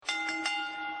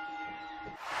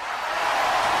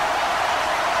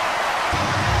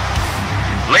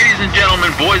Ladies and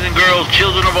gentlemen, boys and girls,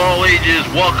 children of all ages,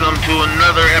 welcome to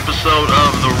another episode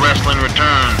of The Wrestling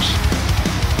Returns.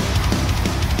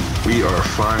 We are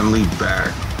finally back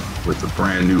with a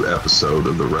brand new episode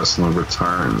of The Wrestling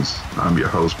Returns. I'm your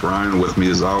host, Brian. With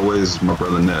me, as always, my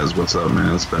brother Nez. What's up,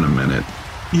 man? It's been a minute.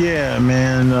 Yeah,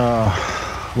 man.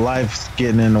 Life's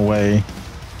getting in the way.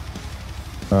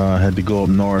 Had to go up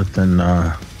north and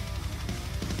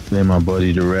lay my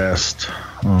buddy to rest.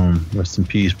 Rest in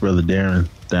peace, brother Darren.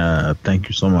 Thank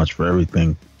you so much for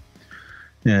everything.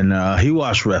 And he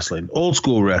watched wrestling, old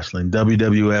school wrestling,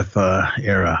 WWF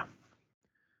era.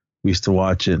 We used to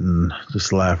watch it and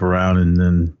just laugh around and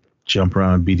then jump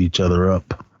around and beat each other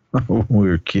up when we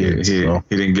were kids. He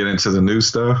didn't get into the new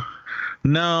stuff?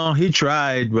 No, he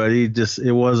tried, but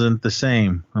it wasn't the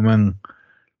same. I mean,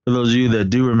 for those of you that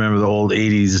do remember the old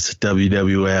 80s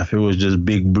WWF, it was just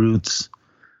big brutes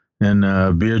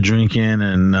and beer drinking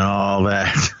and all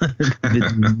that.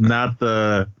 Not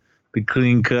the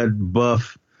clean cut,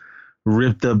 buff,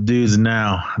 ripped up dudes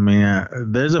now. I mean,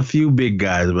 there's a few big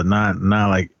guys, but not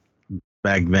like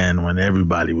back then when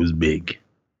everybody was big.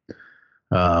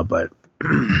 But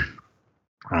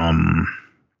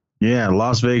yeah,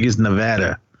 Las Vegas,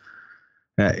 Nevada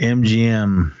at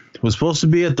MGM. It was supposed to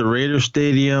be at the Raiders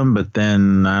Stadium, but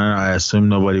then I don't know, I assume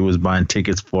nobody was buying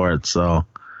tickets for it, so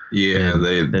yeah,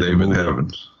 they've been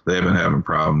having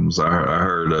problems. I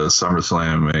heard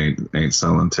SummerSlam ain't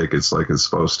selling tickets like it's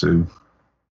supposed to.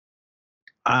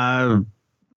 I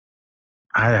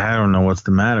don't know what's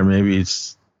the matter. Maybe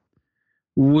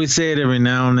we say it every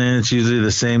now and then. It's usually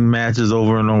the same matches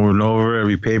over and over and over,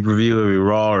 every pay-per-view, every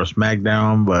Raw or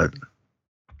SmackDown, but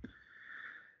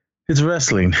it's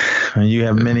wrestling. And you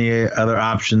have many other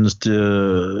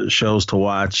shows to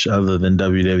watch other than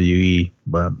WWE,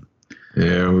 but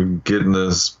yeah, we're getting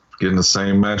the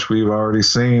same match we've already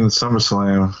seen,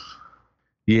 SummerSlam.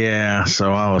 Yeah,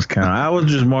 so I was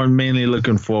just mainly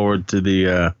looking forward to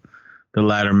the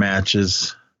ladder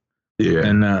matches. Yeah,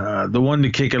 and the one to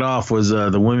kick it off was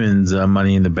the women's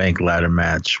Money in the Bank ladder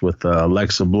match with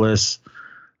Alexa Bliss,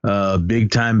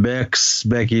 Big Time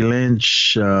Becky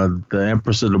Lynch, the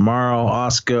Empress of Tomorrow,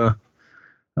 Asuka,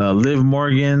 Liv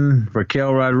Morgan,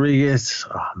 Raquel Rodriguez.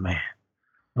 Oh man,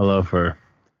 I love her.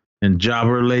 And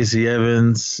Jobber Lacey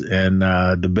Evans and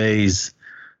the Bays,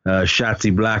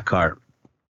 Shotzi Blackheart.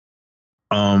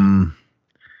 I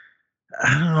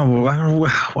don't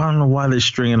know why they're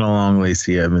stringing along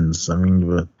Lacey Evans. I mean,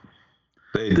 but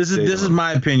this is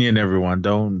my opinion. Everyone,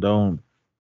 don't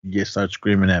start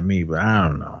screaming at me. But I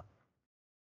don't know.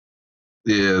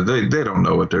 Yeah, they don't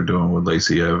know what they're doing with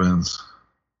Lacey Evans.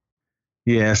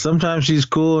 Yeah, sometimes she's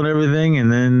cool and everything,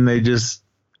 and then they just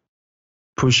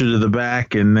push her to the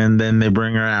back, and then they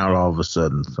bring her out all of a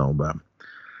sudden. So, but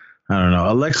I don't know.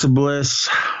 Alexa Bliss,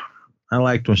 I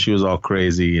liked when she was all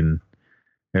crazy and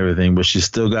everything, but she's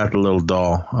still got the little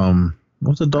doll.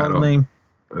 What's the doll's name?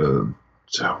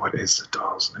 What is the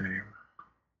doll's name?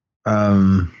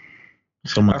 I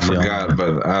forgot,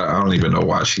 but I don't even know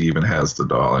why she even has the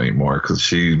doll anymore.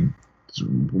 Because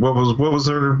what was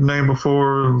her name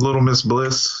before? Little Miss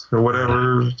Bliss or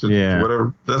whatever. Yeah,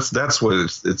 whatever. That's what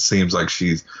it seems like.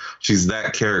 She's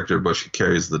that character, but she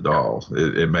carries the doll.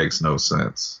 It makes no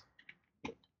sense.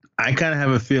 I kind of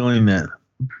have a feeling that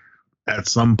at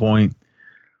some point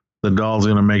the doll's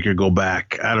gonna make her go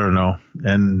back. I don't know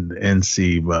and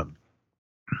see, but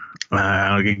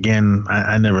again,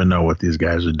 I never know what these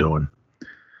guys are doing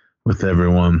with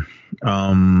everyone.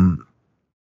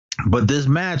 But this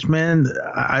match, man,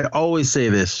 I always say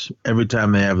this every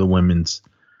time they have the women's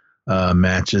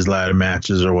matches, ladder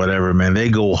matches or whatever, man, they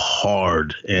go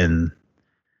hard, and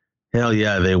hell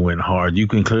yeah, they went hard. You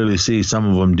can clearly see some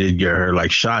of them did get her,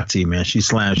 like Shotzi, man. She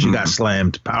got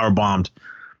slammed, power bombed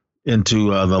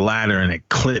into the ladder, and it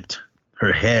clipped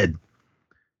her head.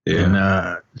 Yeah.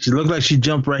 And she looked like she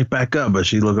jumped right back up, but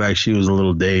she looked like she was a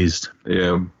little dazed.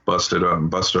 Yeah, busted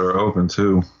her open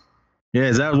too. Yeah,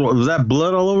 was that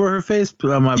blood all over her face?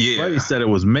 My buddy said it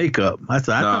was makeup. I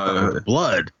thought it was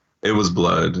blood. It was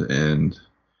blood, and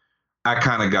I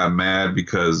kind of got mad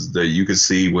because you could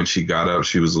see when she got up,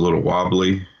 she was a little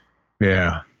wobbly.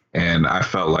 Yeah. And I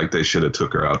felt like they should have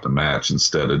took her out the match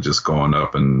instead of just going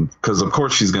up, and because of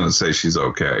course she's going to say she's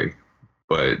okay.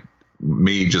 But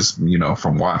me just,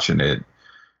 from watching it,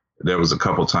 there was a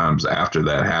couple times after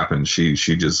that happened, she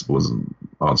just was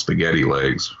on spaghetti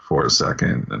legs for a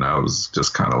second. And I was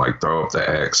just kind of like, throw up the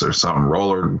X or something, roll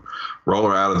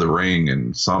her out of the ring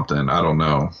and something. I don't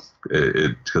know.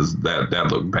 Because that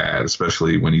looked bad,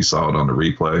 especially when you saw it on the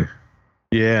replay.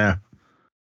 Yeah.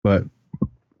 But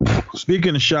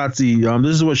Speaking of Shotzi,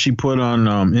 this is what she put on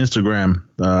Instagram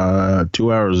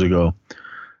 2 hours ago.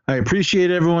 I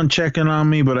appreciate everyone checking on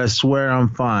me, but I swear I'm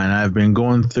fine. I've been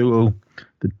going through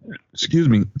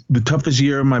the toughest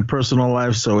year of my personal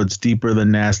life, so it's deeper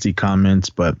than nasty comments,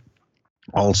 but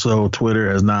also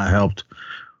Twitter has not helped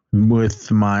with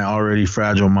my already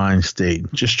fragile mind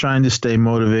state. Just trying to stay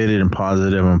motivated and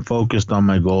positive. I'm focused on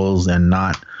my goals and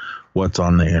not what's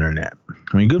on the internet.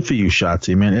 I mean, good for you,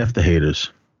 Shotzi, man. F the haters.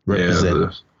 Represent. Yeah,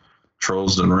 the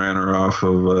trolls done ran her off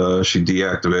of, she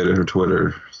deactivated her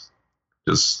Twitter.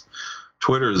 Just,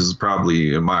 Twitter is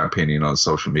probably, in my opinion, on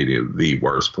social media, the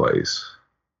worst place.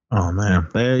 Oh, man.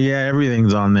 Yeah,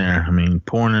 everything's on there. I mean,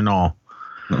 porn and all.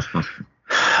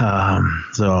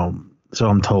 So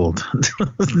I'm told.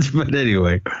 But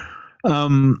anyway,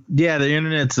 yeah, the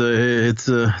internet's it's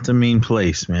a mean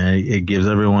place, man. It gives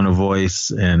everyone a voice,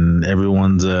 and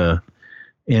everyone's a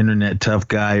internet tough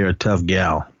guy or a tough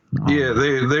gal. Yeah,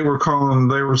 they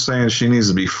were saying she needs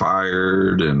to be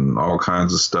fired and all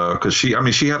kinds of stuff because she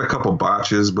had a couple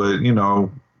botches, but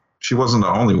she wasn't the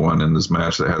only one in this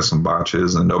match that had some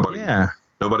botches, and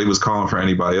nobody was calling for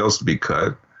anybody else to be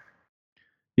cut.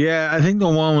 Yeah, I think the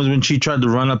one was when she tried to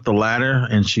run up the ladder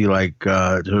and she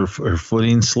her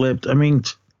footing slipped. I mean,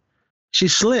 she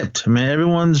slipped. I mean,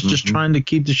 everyone's just trying to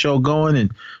keep the show going,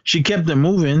 and she kept it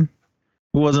moving.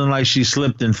 It wasn't like she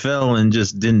slipped and fell and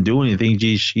just didn't do anything.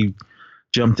 She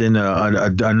jumped in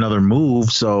another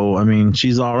move. So, I mean,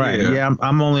 she's all right. Yeah,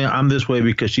 I'm this way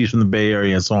because she's from the Bay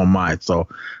Area and so am I. So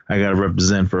I got to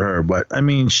represent for her. But, I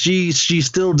mean, she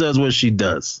still does what she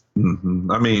does.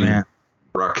 Mm-hmm. I mean,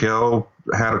 Raquel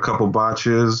had a couple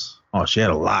botches. Oh, she had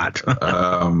a lot.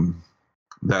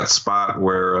 That spot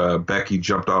where Becky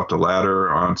jumped off the ladder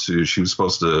she was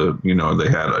supposed to,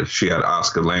 she had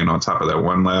Asuka laying on top of that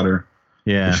one ladder.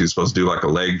 Yeah. And she was supposed to do like a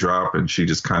leg drop, and she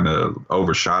just kind of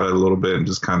overshot it a little bit and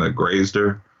just kind of grazed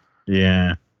her.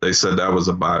 Yeah. They said that was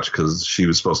a botch because she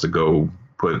was supposed to go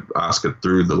put Asuka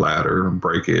through the ladder and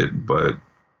break it, but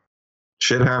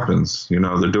shit happens.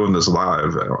 They're doing this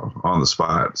live on the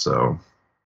spot, so.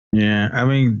 Yeah, I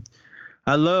mean,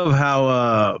 I love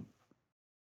how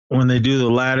when they do the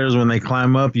ladders, when they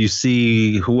climb up, you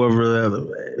see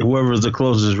whoever's the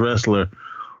closest wrestler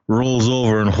rolls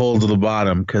over and holds the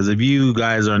bottom. Because if you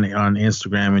guys are on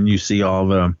Instagram and you see all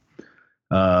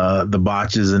the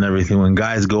botches and everything, when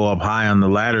guys go up high on the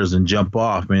ladders and jump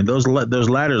off, man, those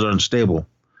ladders aren't stable.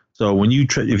 So when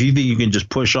if you think you can just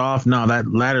push off, no, that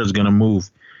ladder is gonna move,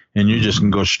 and you're just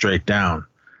gonna go straight down.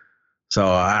 So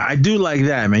I do like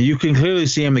that, man. You can clearly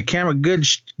see him. The camera, good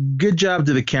job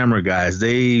to the camera guys.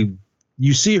 You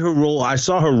see her roll. I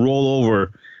saw her roll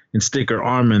over and stick her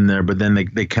arm in there, but then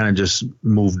they kind of just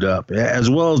moved up. As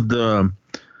well as the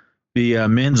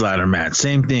men's ladder match,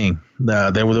 same thing.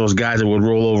 There were those guys that would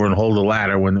roll over and hold the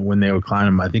ladder when they were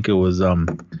climbing. I think it was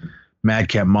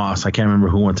Madcap Moss. I can't remember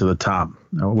who went to the top.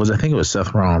 I think it was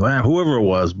Seth Rollins. Whoever it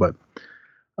was, but.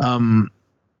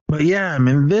 But yeah, I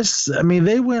mean,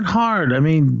 they went hard. I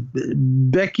mean,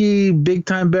 Becky, Big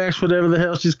Time Bash, whatever the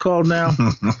hell she's called now,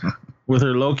 with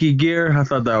her Loki gear. I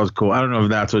thought that was cool. I don't know if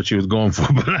that's what she was going for,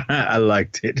 but I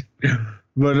liked it.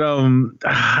 But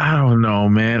I don't know,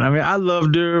 man. I mean, I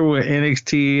loved her with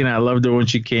NXT, and I loved her when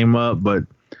she came up. But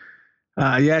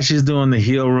yeah, she's doing the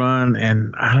heel run,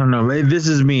 and I don't know. This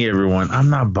is me, everyone. I'm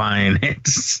not buying it,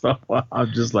 so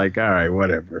I'm just like, all right,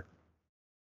 whatever.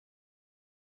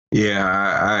 Yeah,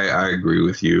 I agree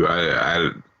with you.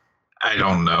 I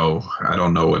don't know. I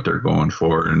don't know what they're going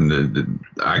for, and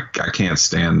I can't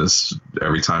stand this.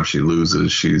 Every time she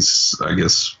loses, she's, I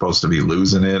guess, supposed to be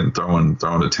losing it and throwing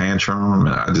a tantrum.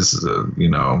 And I just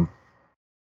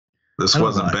this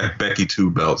wasn't Becky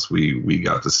 2 belts we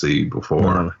got to see before.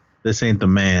 No, this ain't the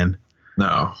man.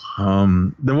 No.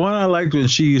 The one I liked when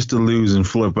she used to lose and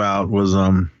flip out was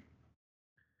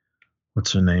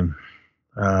what's her name?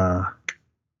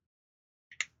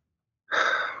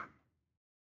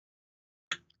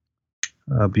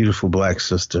 Beautiful black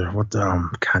sister. What the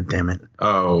God damn it!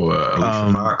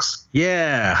 Alicia Fox.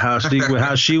 Yeah,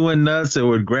 how she went nuts and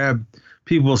would grab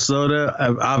people's soda.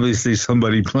 Obviously,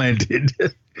 somebody planted.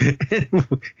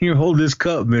 Here, hold this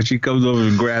cup, man. She comes over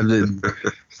and grabs it and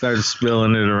starts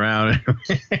spilling it around.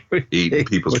 Eating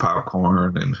people's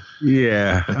popcorn and.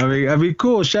 Yeah, I mean,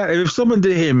 cool. Shot. If someone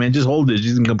did here, man, just hold it.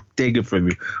 She's gonna take it from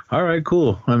you. All right,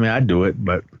 cool. I mean, I'd do it,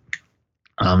 but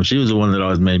she was the one that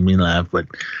always made me laugh. But.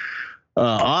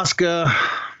 Asuka,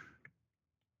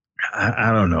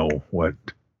 I don't know what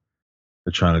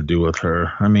they're trying to do with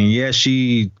her. I mean, yeah,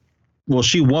 she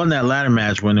won that ladder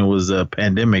match when it was a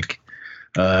pandemic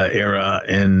era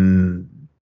and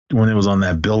when it was on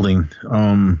that building.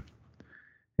 And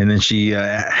and then she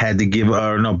had to give,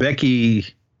 or no, Becky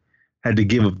had to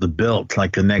give up the belt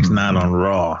like the next night on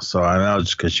Raw. So that was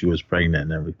just because she was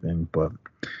pregnant and everything. But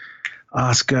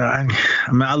Asuka,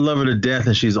 I mean, I love her to death,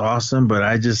 and she's awesome. But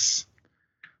I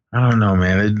don't know,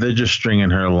 man. They're just stringing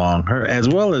her along. Her as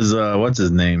well as what's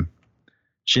his name,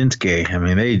 Shinsuke. I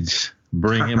mean, they just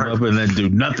bring him up and then do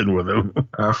nothing with him.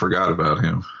 I forgot about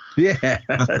him. Yeah,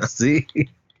 see.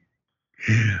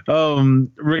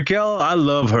 Raquel, I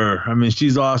love her. I mean,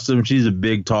 she's awesome. She's a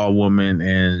big, tall woman,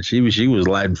 and she was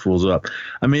lighting fools up.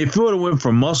 I mean, if it would have went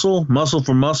for muscle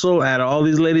for muscle, out of all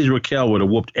these ladies, Raquel would have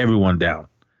whooped everyone down,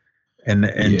 and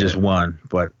just won.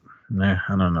 But I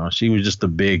don't know. She was just the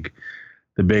big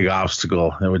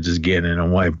obstacle that was just getting in the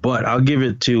way. But I'll give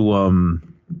it to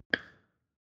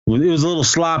it was a little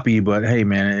sloppy, but hey,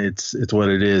 man, it's what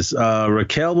it is.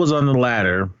 Raquel was on the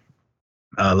ladder.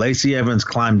 Lacey Evans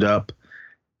climbed up,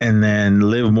 and then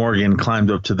Liv Morgan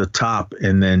climbed up to the top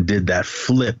and then did that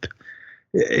flip.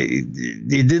 It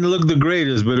didn't look the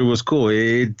greatest, but it was cool.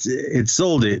 It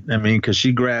sold it. I mean, because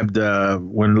she grabbed,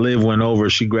 when Liv went over,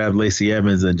 she grabbed Lacey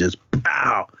Evans and just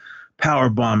power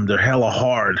bombed her hella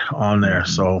hard on there.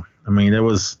 So, I mean, there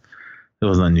was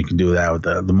nothing you can do with that with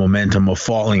the momentum of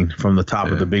falling from the top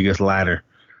of the biggest ladder.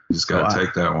 You just got to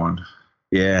take that one.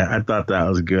 Yeah, I thought that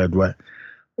was good. But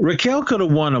Raquel could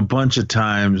have won a bunch of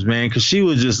times, man, because she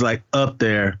was just like up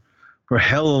there for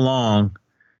hella long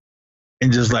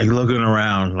and just like looking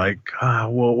around like,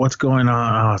 well, what's going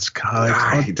on? Oh, it's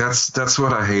college. That's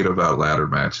what I hate about ladder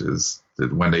matches.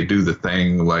 That when they do the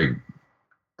thing, like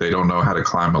they don't know how to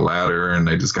climb a ladder and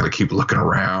they just got to keep looking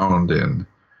around, and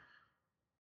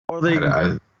or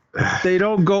they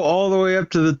don't go all the way up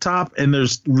to the top and they're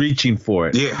reaching for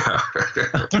it. Yeah.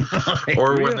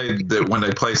 Or when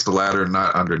they place the ladder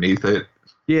not underneath it.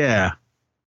 Yeah.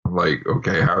 I'm like,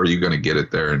 okay, how are you going to get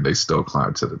it there? And they still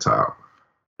climb to the top.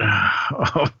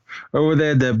 Or they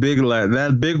had that big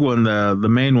one, the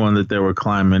main one that they were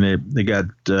climbing. It got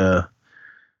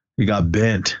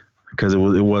bent because it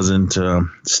wasn't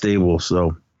stable.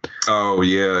 So. Oh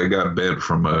yeah, it got bent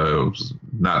from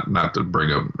not to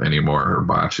bring up any more of her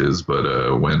botches, but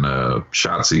when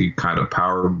Shotzi kind of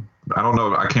I don't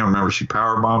know, I can't remember if she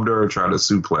power bombed her or tried to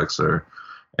suplex her,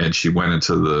 and she went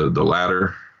into the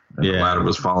ladder, and the ladder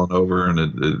was falling over, and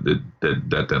that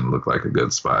didn't look like a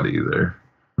good spot either.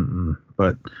 Mm-mm.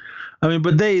 But I mean,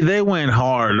 they went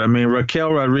hard. I mean,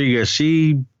 Raquel Rodriguez,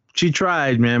 she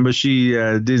tried, man, but she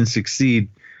didn't succeed.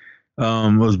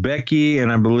 It was Becky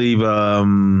and I believe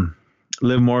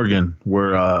Liv Morgan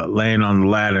were laying on the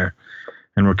ladder,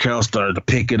 and Raquel started to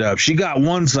pick it up. She got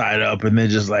one side up and then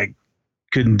just like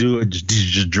couldn't do it,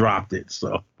 just dropped it.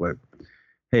 So, but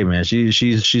hey, man,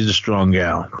 she's a strong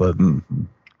gal. But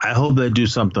I hope they do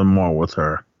something more with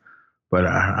her. But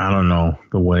I don't know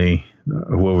the way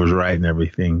what was right and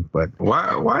everything. But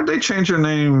why'd they change her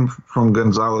name from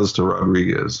Gonzalez to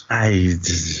Rodriguez? I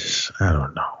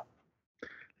don't know.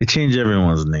 They changed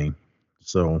everyone's name,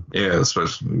 so yeah.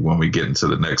 Especially when we get into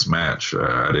the next match,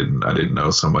 I didn't know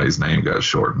somebody's name got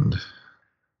shortened.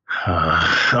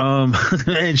 And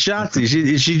Shotzi,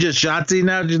 is she just Shotzi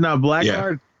now? She's not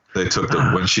Blackheart. They took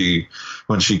when she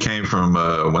came from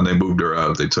when they moved her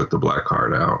up, they took the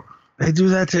Blackheart out. They do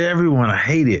that to everyone. I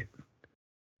hate it.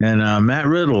 And Matt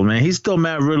Riddle, man, he's still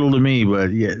Matt Riddle to me,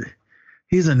 but yeah.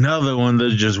 He's another one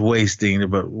that's just wasting,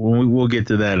 but we'll get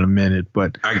to that in a minute.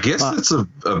 But I guess it's a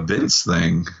Vince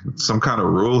thing, some kind of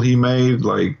rule he made,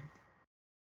 like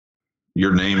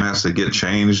your name has to get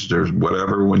changed or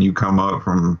whatever when you come up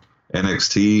from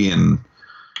NXT, and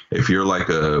if you're like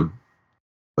a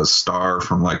star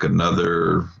from like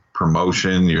another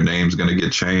promotion, your name's gonna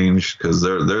get changed because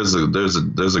there's a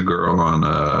girl on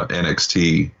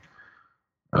NXT.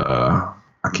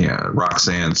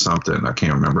 Roxanne something. I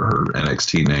can't remember her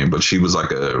NXT name, but she was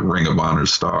like a Ring of Honor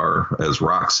star as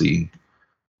Roxy.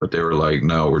 But they were like,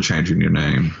 no, we're changing your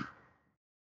name.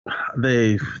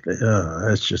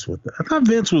 That's just what I thought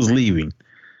Vince was leaving,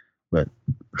 but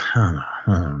I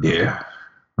don't know. Yeah.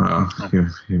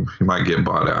 He might get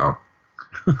bought out.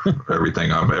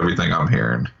 everything I'm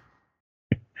hearing.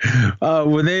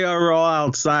 When they are all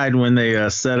outside, when they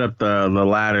set up the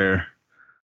ladder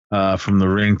from the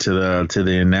ring to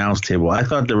the announce table, I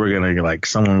thought they were gonna like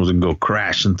someone was gonna go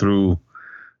crashing through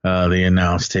the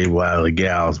announce table out of the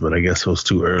gals, but I guess it was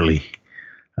too early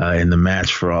in the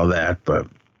match for all that. But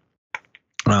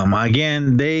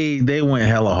again, they went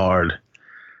hella hard,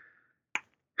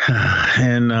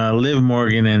 and Liv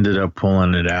Morgan ended up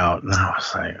pulling it out, and I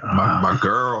was like, my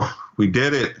girl, we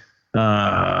did it.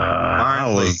 I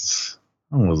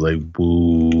I was like,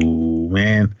 boo,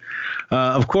 man.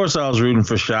 Of course, I was rooting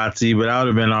for Shotzi, but I would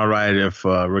have been all right if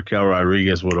Raquel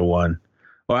Rodriguez would have won.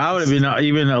 Or I would have been,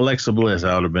 even Alexa Bliss,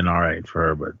 I would have been all right for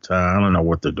her, but I don't know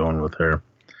what they're doing with her.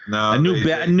 No, I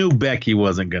knew Becky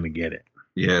wasn't going to get it.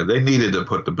 Yeah, they needed to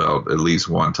put the belt at least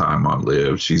one time on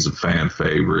Liv. She's a fan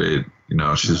favorite.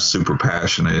 She's super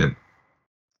passionate.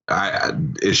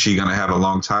 Is she going to have a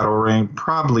long title reign?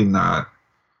 Probably not,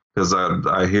 because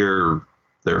I hear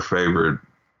their favorite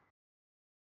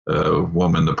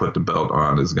woman to put the belt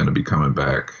on is going to be coming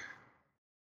back.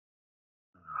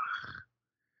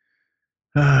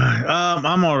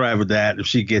 I'm all right with that if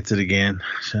she gets it again.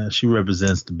 She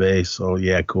represents the Bay, so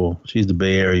yeah, cool. She's the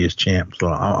Bay Area's champ, so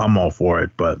I'm all for it.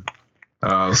 But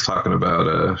I was talking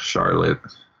about Charlotte.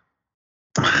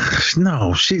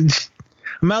 No,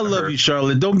 I love you,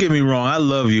 Charlotte. Don't get me wrong, I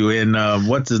love you. And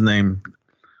what's his name?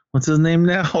 What's his name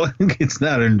now? It's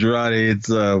not Andrade. It's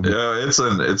it's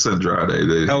Andrade.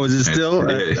 Is it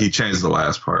still? Yeah, he changed the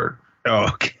last part. Oh,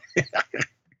 okay.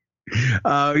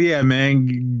 Yeah,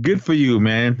 man. Good for you,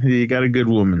 man. You got a good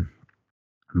woman.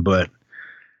 But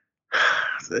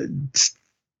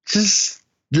just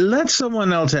let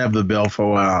someone else have the belt for a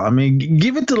while. I mean,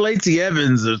 give it to Lacey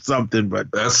Evans or something.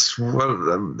 But that's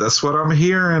what I'm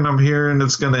hearing. I'm hearing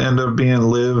it's going to end up being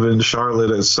Liv and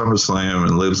Charlotte at SummerSlam,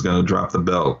 and Liv's going to drop the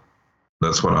belt.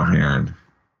 That's what I'm hearing.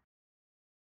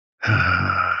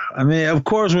 I mean, of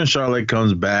course, when Charlotte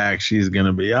comes back, she's going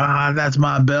to be, that's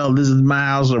my belt. This is my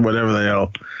house, or whatever the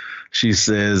hell she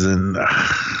says. And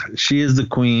she is the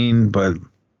queen, but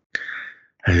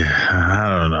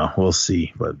I don't know. We'll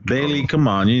see. But Bayley, come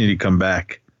on. You need to come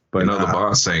back. But the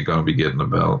boss ain't going to be getting the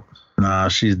belt. Nah,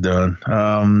 she's done.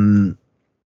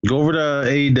 Go over to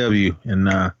AEW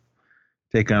and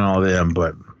take on all them.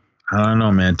 But I don't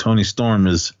know, man. Toni Storm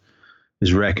is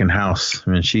wrecking house.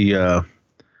 I mean, she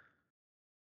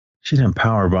didn't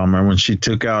powerbomb her when she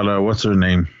took out what's her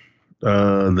name,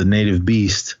 the Native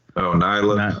Beast. Oh,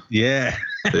 Nyla. Yeah.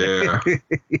 Yeah.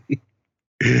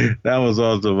 That was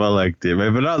awesome. I liked it,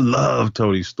 man. But I love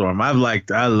Toni Storm. I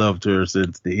loved her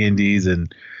since the Indies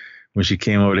and when she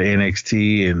came over to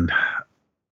NXT, and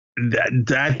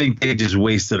I think they just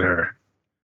wasted her.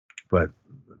 But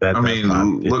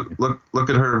look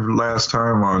at her last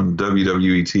time on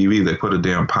WWE TV. They put a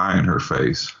damn pie in her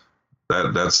face.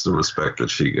 That's the respect that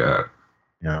she got.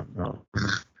 Yeah. No.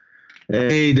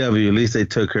 AEW, at least they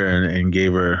took her and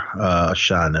gave her a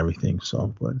shot and everything.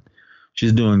 So, but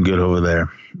she's doing good over there.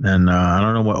 And I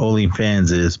don't know what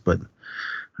OnlyFans is, but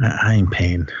I ain't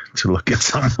paying to look at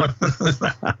someone.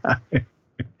 But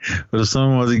if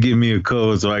someone wants to give me a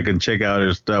code so I can check out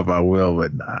her stuff, I will.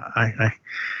 But I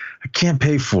can't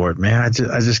pay for it, man. I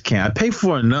just can't. I pay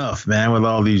for enough, man, with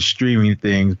all these streaming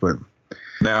things, but.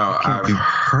 Now, I've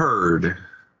heard,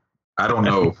 I don't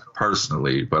know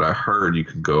personally, but I heard you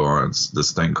can go on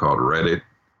this thing called Reddit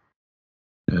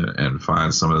and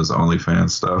find some of this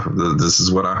OnlyFans stuff. This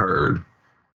is what I heard.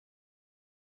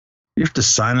 You have to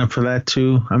sign up for that,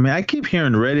 too? I mean, I keep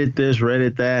hearing Reddit this,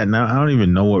 Reddit that, and I don't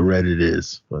even know what Reddit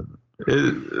is. But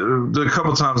the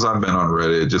couple times I've been on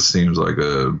Reddit, it just seems like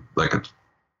a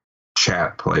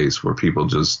chat place where people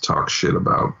just talk shit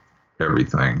about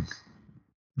everything.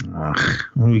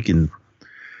 We can.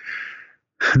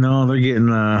 No, they're getting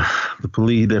the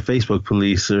police. Their Facebook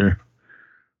police are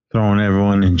throwing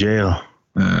everyone in jail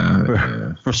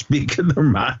for speaking their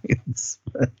minds.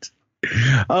 But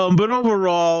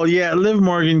overall, yeah, Liv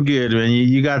Morgan, good, man.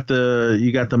 You got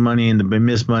the money in the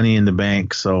Miss Money in the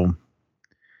Bank. So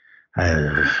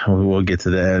we'll get to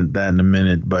that in a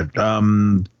minute. But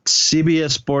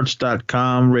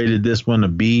CBSSports.com rated this one a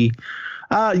B.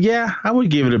 Yeah, I would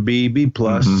give it a B, B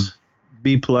plus,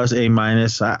 B plus, A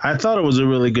minus. I thought it was a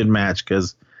really good match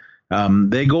because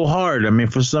they go hard. I mean,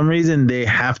 for some reason, they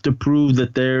have to prove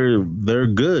that they're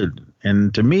good.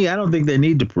 And to me, I don't think they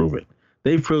need to prove it.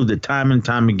 They've proved it time and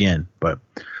time again. But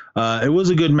it was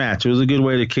a good match. It was a good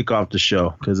way to kick off the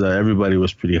show because everybody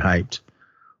was pretty hyped.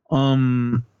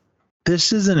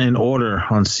 This isn't in order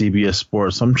on CBS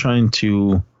Sports. I'm trying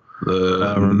to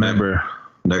remember.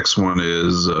 Next one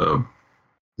is...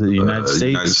 the United States?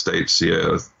 United States,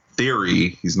 yeah.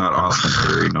 Theory. He's not Austin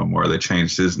Theory no more. They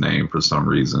changed his name for some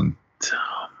reason.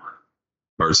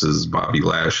 Versus Bobby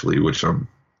Lashley, which I'm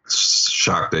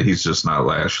shocked that he's just not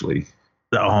Lashley.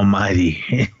 The Almighty.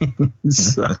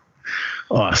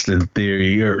 Austin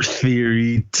Theory or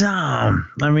Theory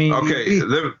Tom. I mean, okay.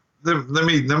 Let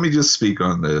me just speak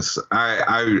on this.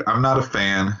 I'm not a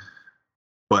fan,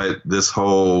 but this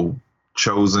whole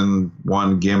chosen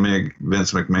one gimmick,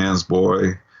 Vince McMahon's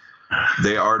boy,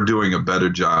 they are doing a better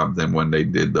job than when they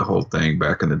did the whole thing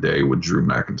back in the day with Drew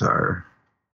McIntyre.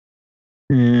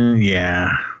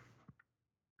 Yeah.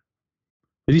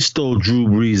 But he stole Drew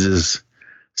Brees'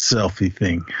 selfie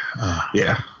thing.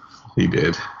 Yeah, he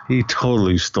did. He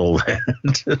totally stole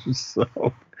that.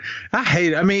 So I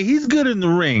hate it. I mean, he's good in the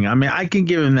ring. I mean, I can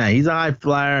give him that. He's a high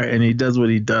flyer and he does what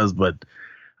he does, but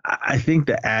I think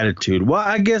the attitude. Well,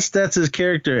 I guess that's his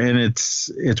character, and it's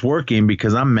working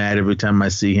because I'm mad every time I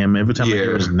see him, every time I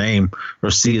hear his name or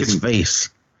see his face.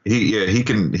 He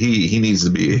needs to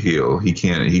be a heel. He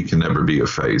can never be a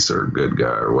face or a good guy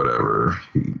or whatever.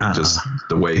 Just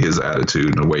the way his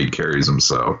attitude and the way he carries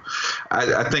himself.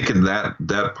 I think in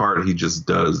that part he just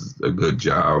does a good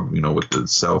job, with the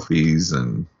selfies,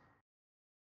 and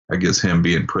I guess him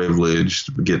being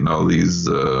privileged, getting all these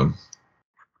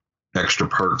extra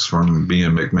perks from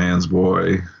being McMahon's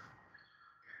boy.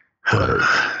 But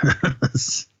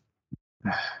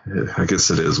I guess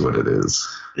it is what it is.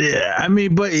 Yeah, I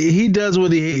mean, but he does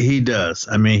what he does.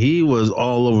 I mean, he was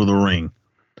all over the ring.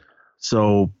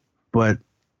 So, but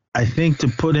I think to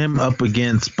put him up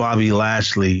against Bobby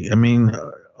Lashley, I mean,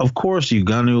 of course you're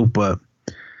gonna, but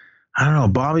I don't know.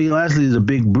 Bobby Lashley is a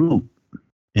big brute,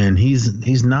 and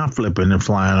he's not flipping and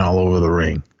flying all over the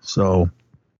ring. So,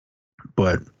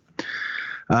 but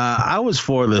I was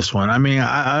for this one. I mean,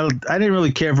 I didn't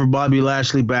really care for Bobby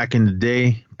Lashley back in the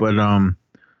day, but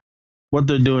what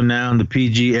they're doing now in the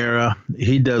PG era,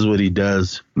 he does what he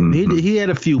does. Mm-hmm. He had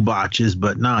a few botches,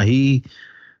 but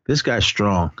this guy's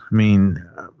strong. I mean,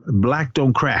 black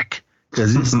don't crack,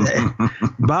 because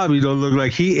Bobby don't look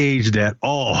like he aged at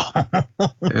all.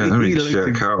 Let me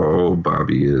check how old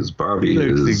Bobby is. Bobby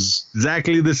is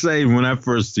exactly the same when I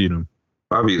first seen him.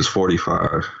 Bobby is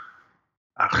 45.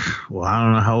 Well, I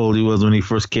don't know how old he was when he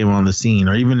first came on the scene,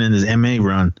 or even in his MMA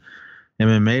run.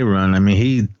 I mean,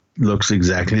 he looks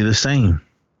exactly the same.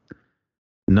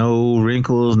 No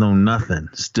wrinkles, no nothing.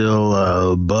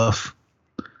 Still buff.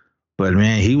 But,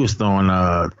 man, he was throwing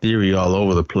Theory all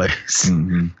over the place.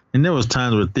 Mm-hmm. And there was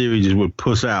times where Theory just would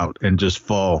push out and just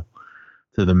fall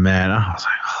to the mat. I was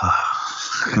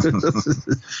like, oh.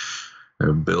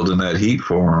 They're building that heat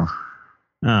for him.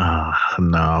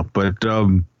 No. But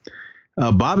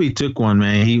Bobby took one,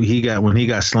 man. He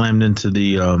got slammed into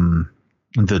the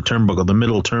turnbuckle, the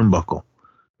middle turnbuckle.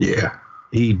 Yeah.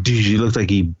 He looked like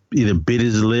he either bit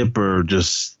his lip or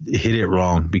just hit it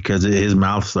wrong, because his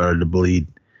mouth started to bleed.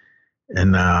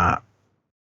 And I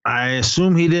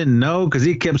assume he didn't know, because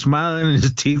he kept smiling and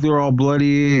his teeth were all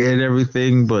bloody and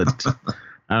everything. But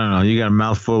I don't know. You got a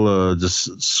mouthful of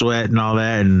just sweat and all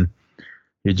that, and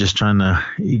you're just trying to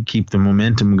keep the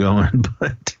momentum going.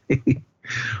 But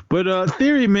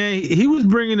Theory, man, he was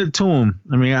bringing it to him.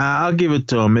 I mean, I'll give it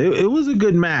to him. It was a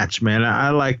good match, man. I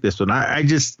like this one. I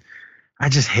just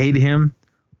hate him.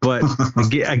 But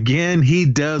again, he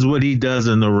does what he does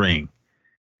in the ring,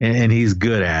 and he's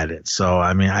good at it. So,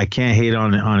 I mean, I can't hate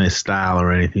on his style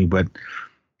or anything, but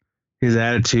his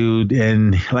attitude,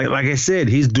 and like I said,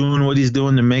 he's doing what he's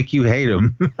doing to make you hate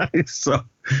him. So,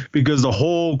 because the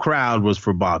whole crowd was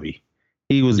for Bobby.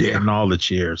 He was getting all the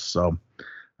cheers. So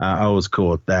I was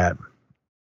cool with that.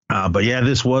 But yeah,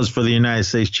 this was for the United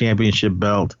States Championship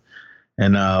belt,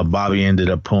 and Bobby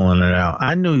ended up pulling it out.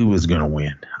 I knew he was going to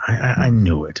win. I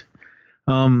knew it.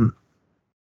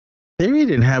 Theory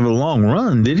didn't have a long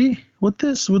run, did he? With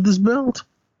this belt?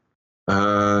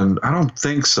 I don't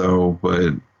think so,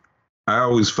 but I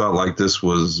always felt like this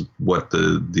was what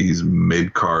these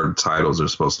mid-card titles are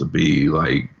supposed to be.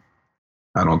 Like,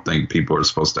 I don't think people are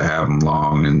supposed to have them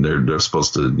long, and they're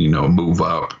supposed to, move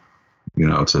up,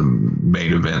 to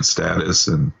main event status,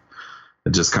 and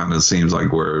it just kind of seems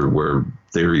like where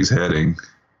Theory's heading.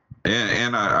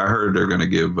 And I heard they're going to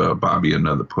give Bobby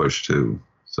another push too.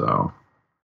 So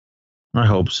I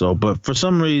hope so, but for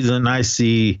some reason I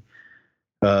see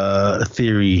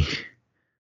Theory,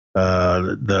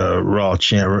 the Raw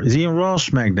champ. Is he in Raw or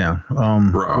SmackDown?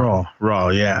 Raw.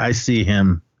 Yeah, I see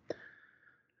him.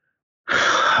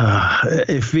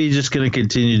 If he's just gonna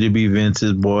continue to be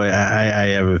Vince's boy, I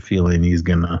have a feeling he's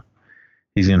gonna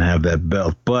have that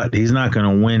belt, but he's not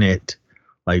gonna win it.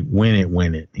 Like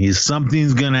win it.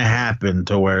 Something's gonna happen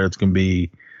to where it's gonna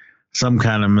be some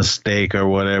kind of mistake or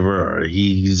whatever, or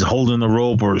he's holding the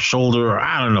rope or shoulder, or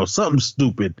I don't know, something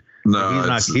stupid. No,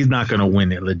 he's not gonna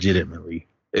win it legitimately.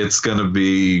 It's going to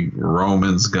be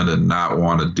Roman's going to not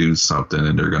want to do something,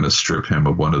 and they're going to strip him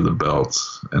of one of the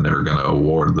belts, and they're going to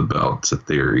award the belt to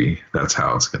Theory. That's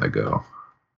how it's going to go.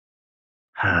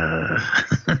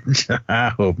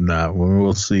 I hope not.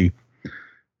 We'll see.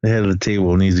 The head of the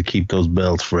table needs to keep those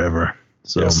belts forever.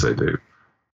 So, yes, they do.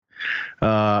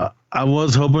 I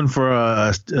was hoping for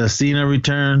a Cena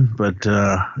return, but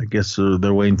I guess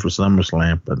they're waiting for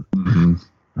SummerSlam. But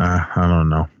I don't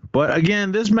know. But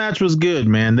again, this match was good,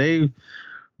 man.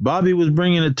 Bobby was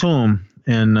bringing it to him,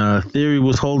 and Theory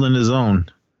was holding his own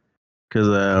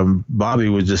because Bobby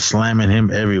was just slamming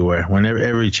him everywhere, whenever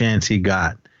every chance he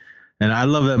got. And I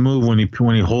love that move when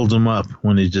he holds him up,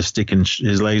 when he's just sticking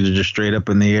his legs are just straight up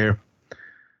in the air.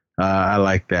 I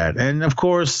like that. And of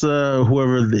course,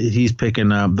 whoever he's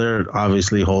picking up, they're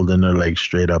obviously holding their legs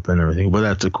straight up and everything. But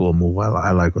that's a cool move.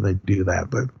 I like when they do that.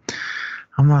 But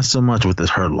I'm not so much with this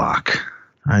hurt lock.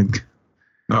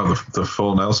 The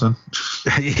full Nelson.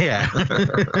 Yeah.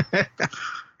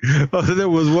 There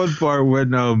was one part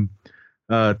when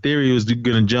Theory was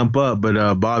gonna jump up,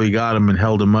 but Bobby got him and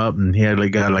held him up, and he had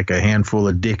got like a handful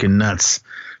of dick and nuts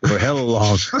for hella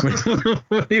long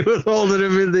when he was holding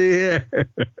him in the air.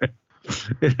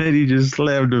 And then he just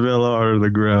slammed the fella onto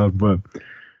the ground. But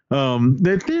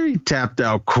the Theory tapped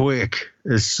out quick.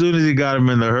 As soon as he got him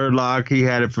in the hurt lock, he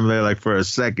had it from there like for a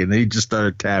second. He just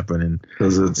started tapping.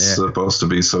 Because it's supposed to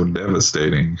be so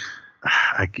devastating.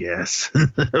 I guess.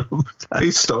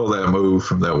 He stole that move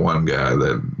from that one guy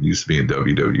that used to be in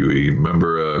WWE.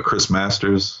 Remember Chris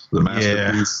Masters, the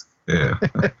Masterpiece? Yeah.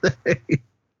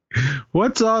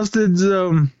 What's Austin's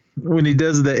when he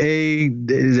does the A?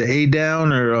 Is it A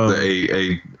down or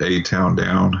the A town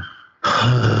down?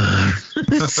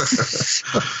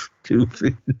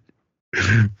 Stupid.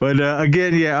 But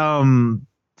again,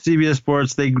 CBS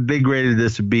Sports they graded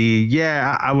this to be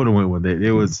I would have went with it.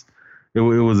 It was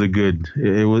a good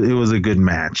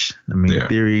match. I mean,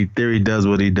 Theory does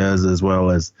what he does as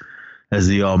well as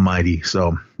the Almighty.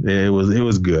 So it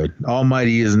was good.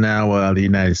 Almighty is now the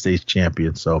United States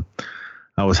champion. So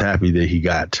I was happy that he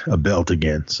got a belt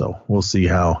again. So we'll see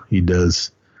how he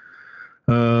does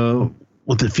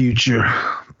with the future.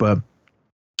 But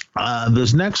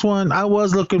this next one, I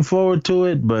was looking forward to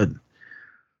it, but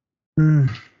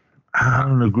I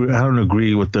don't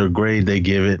agree with the grade they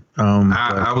give it.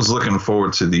 I was looking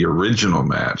forward to the original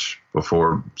match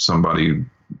before somebody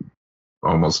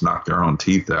almost knocked their own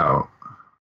teeth out.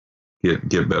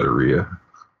 Get better, Rhea.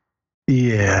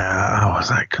 Yeah, I was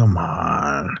like, come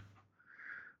on.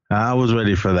 I was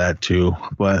ready for that too,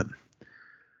 but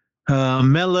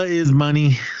Mela is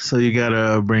money, so you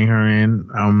gotta bring her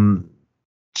in.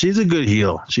 She's a good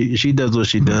heel. She does what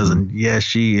she does, and yes,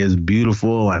 she is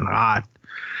beautiful and hot.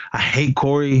 I hate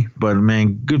Corey, but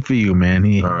man, good for you, man.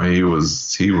 He had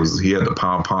the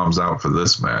pom poms out for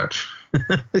this match.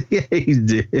 Yeah, he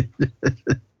did.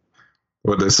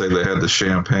 What they say, they had the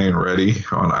champagne ready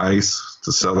on ice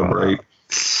to celebrate.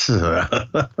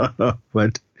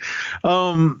 But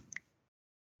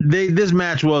this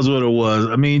match was what it was.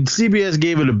 I mean, CBS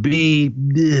gave it a B,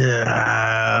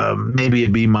 maybe a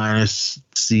B minus,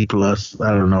 C plus.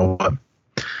 I don't know what.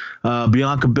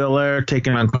 Bianca Belair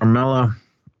taking on Carmella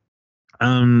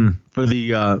for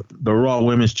the Raw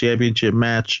Women's Championship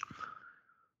match.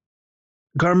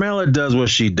 Carmella does what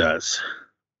she does.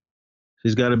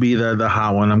 She's got to be the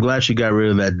hot one. I'm glad she got rid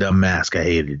of that dumb mask. I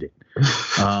hated it.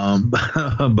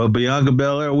 But Bianca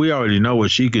Belair, we already know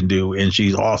what she can do, and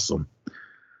she's awesome.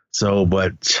 So,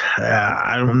 but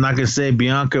I'm not going to say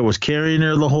Bianca was carrying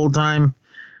her the whole time.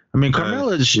 I mean,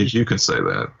 Carmella, you could say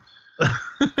that.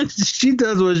 She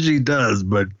does what she does,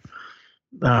 but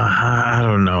I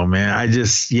don't know, man.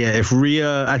 If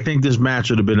Rhea, I think this match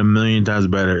would have been a million times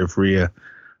better if Rhea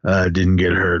didn't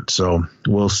get hurt. So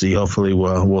we'll see. Hopefully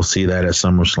we'll see that at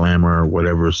SummerSlam or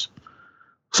whatever's.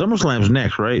 SummerSlam's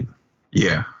next, right?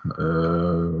 Yeah.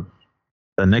 The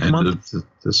next month? End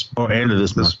of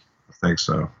this month. I think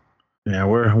so. Yeah,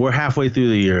 we're halfway through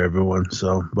the year, everyone.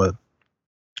 So, but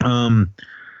I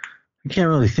can't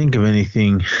really think of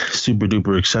anything super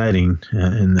duper exciting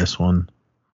in this one.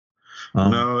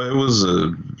 No, it was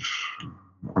I'm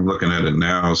looking at it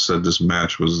now. Said this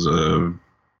match was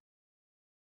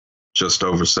just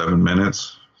over 7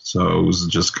 minutes, so it was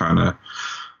just kind of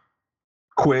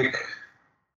quick,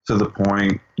 to the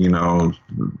point. You know,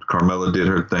 Carmella did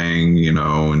her thing, you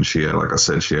know, and she had, like I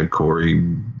said, she had Corey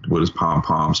with his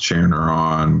pom-poms cheering her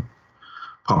on,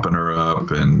 pumping her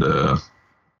up, and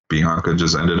Bianca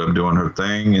just ended up doing her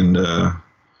thing. And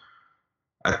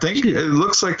I think it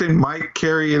looks like they might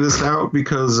carry this out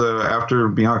because after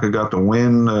Bianca got the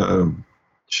win,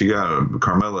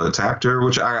 Carmella attacked her,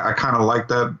 which I kind of like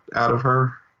that out of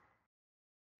her.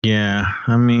 Yeah,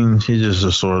 I mean, she's just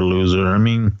a sore loser. I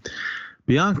mean,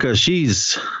 Bianca,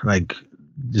 she's like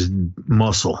just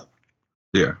muscle.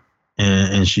 Yeah.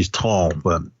 And she's tall,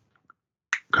 but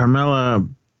Carmella,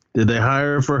 did they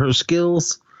hire her for her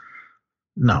skills?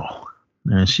 No.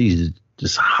 And she's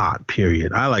just hot,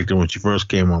 period. I liked her when she first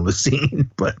came on the scene,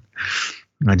 but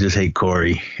I just hate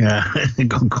Corey.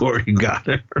 Corey got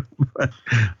her.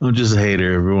 I'm just a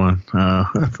hater, everyone.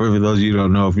 For those of you who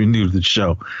don't know, if you're new to the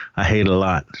show, I hate a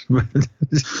lot.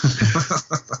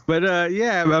 But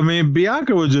yeah, I mean,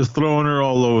 Bianca was just throwing her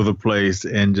all over the place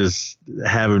and just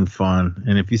having fun.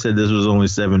 And if you said this was only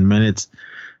 7 minutes,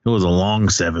 it was a long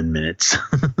 7 minutes.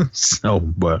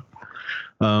 But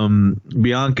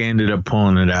Bianca ended up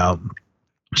pulling it out.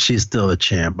 She's still a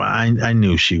champ. I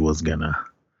knew she was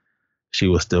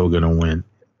still gonna win.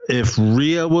 If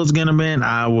Rhea was gonna win,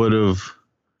 I would have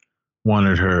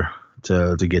wanted her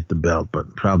to get the belt,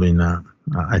 but probably not.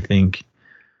 I think if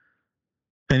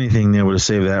anything, they would have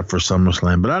saved that for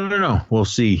SummerSlam, but I don't know. We'll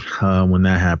see when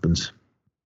that happens.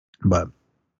 But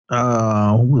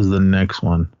what was the next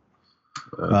one?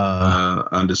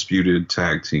 Undisputed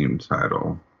tag team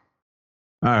title.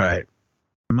 All right.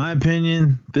 In my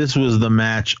opinion, this was the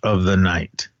match of the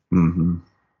night. Mm-hmm.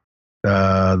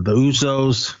 The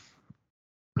Usos,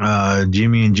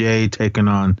 Jimmy and Jay taking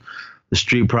on the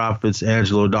Street Profits,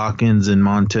 Angelo Dawkins and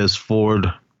Montez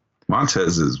Ford.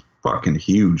 Montez is fucking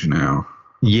huge now.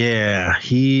 Yeah,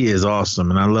 he is awesome,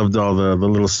 and I loved all the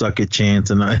little suck it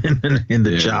chants and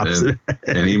the chops.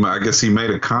 And I guess he made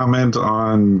a comment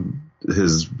on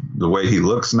the way he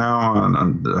looks now.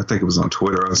 On I think it was on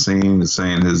Twitter. I was saying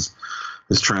his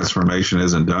transformation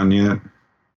isn't done yet.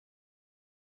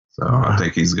 So I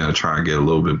think he's going to try and get a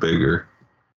little bit bigger.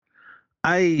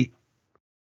 I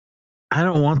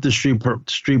don't want the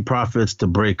Street Profits to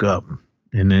break up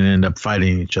and then end up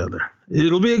fighting each other.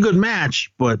 It'll be a good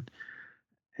match,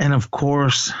 and of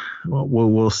course,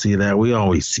 we'll see that. We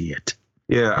always see it.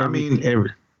 Yeah,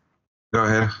 go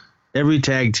ahead. Every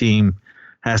tag team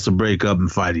has to break up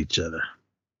and fight each other.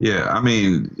 Yeah, I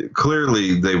mean,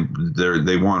 clearly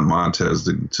they want Montez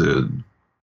to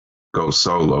go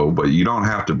solo, but you don't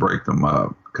have to break them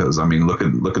up because I mean, look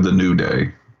at the New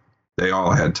Day. They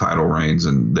all had title reigns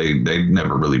and they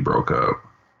never really broke up.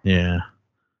 Yeah.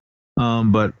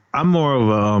 But I'm more of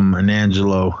an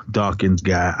Angelo Dawkins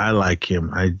guy. I like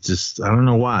him. I don't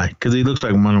know why, because he looks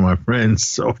like one of my friends.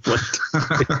 So,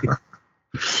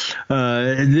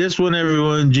 this one,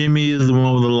 everyone, Jimmy is the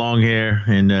one with the long hair,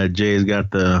 and Jay's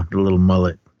got the little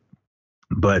mullet.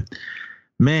 But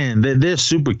man, their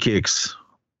super kicks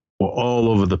were all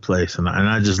over the place, and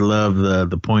I just love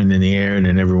the point in the air, and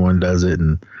then everyone does it,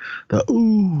 and the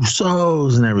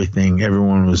Usos and everything.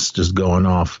 Everyone was just going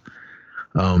off.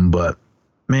 But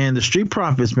man, the Street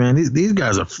Profits, man, these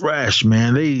guys are fresh,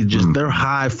 man. They're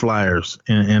high flyers,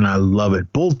 and I love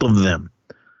it, both of them.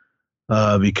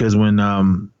 Because when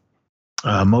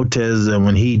Montez,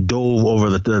 when he dove over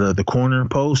the corner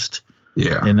post.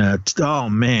 Yeah. And oh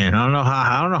man, I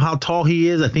don't know how tall he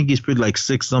is. I think he's pretty like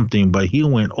 6 something, but he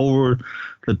went over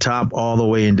the top all the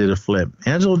way and did a flip.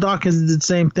 Angelo Dawkins did the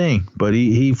same thing, but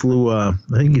he flew. I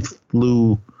think he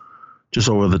flew just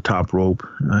over the top rope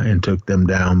and took them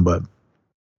down. But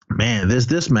man,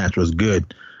 this match was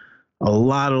good. A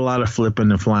lot of flipping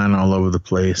and flying all over the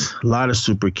place. A lot of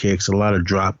super kicks, a lot of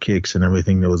drop kicks, and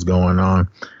everything that was going on.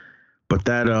 But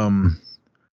that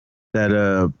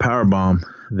power bomb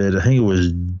that I think it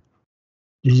was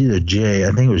either Jay.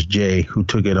 I think it was Jay who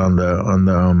took it on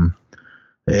the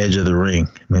edge of the ring.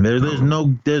 I mean,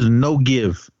 there's no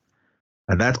give.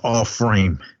 And that's all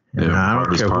frame. And yeah, I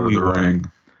don't care who you are.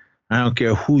 Ring. I don't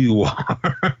care who you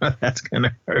are. That's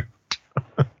gonna hurt.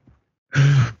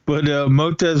 But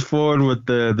Montez Ford with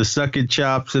the sucking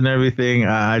chops and everything,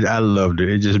 I loved it.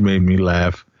 It just made me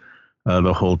laugh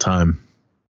the whole time.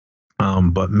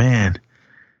 But man,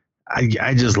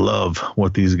 I just love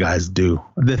what these guys do.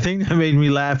 The thing that made me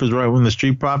laugh is right when the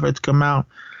Street Profits come out,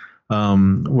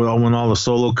 when all the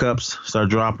solo cups start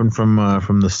dropping from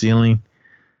the ceiling.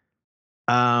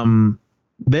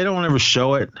 They don't ever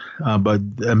show it, but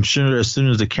I'm sure as soon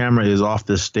as the camera is off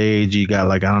the stage, you got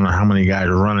like I don't know how many guys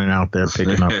running out there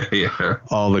picking up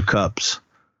all the cups.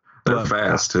 They're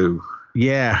fast too.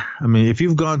 Yeah, I mean, if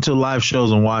you've gone to live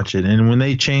shows and watch it, and when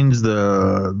they change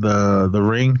the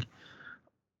ring.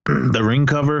 The ring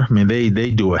cover, I mean, they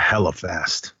do a hella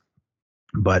fast.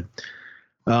 But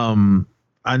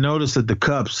I noticed that the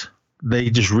cups, they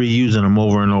just reusing them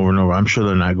over and over and over. I'm sure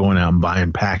they're not going out and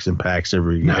buying packs and packs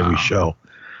every show,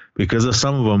 because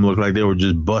some of them look like they were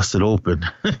just busted open,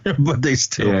 but they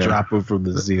still drop them from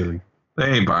the ceiling.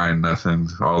 They ain't buying nothing.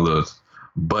 All the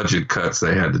budget cuts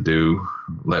they had to do,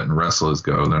 letting wrestlers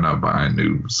go. They're not buying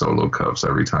new solo cups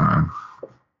every time.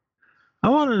 I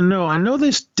want to know. I know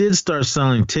they did start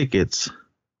selling tickets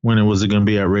when it was going to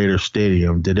be at Raider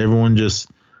Stadium. Did everyone just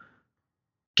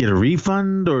get a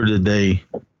refund, or did they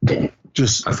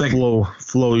Just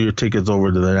flow your tickets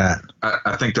over to that.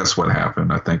 I think that's what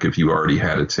happened. I think if you already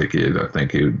had a ticket, I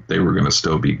think they were going to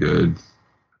still be good.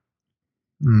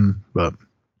 But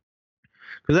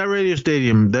because that Radio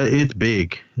Stadium, it's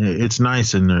big. It's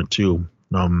nice in there too.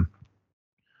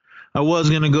 I was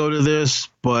going to go to this,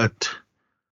 but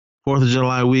 4th of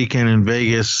July weekend in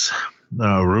Vegas,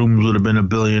 rooms would have been $1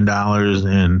 billion,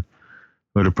 and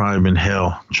would have probably been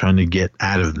hell trying to get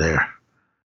out of there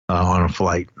on a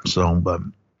flight. So, but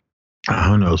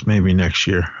who knows? Maybe next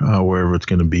year, wherever it's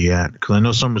going to be at. Because I know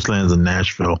SummerSlam's in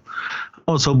Nashville.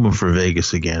 I was hoping for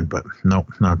Vegas again, but nope,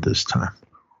 not this time.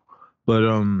 But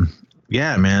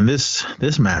yeah, man, this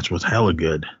match was hella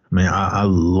good. I mean, I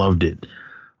loved it.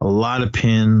 A lot of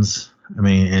pins. I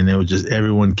mean, and it was just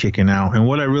everyone kicking out. And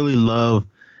what I really love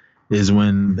is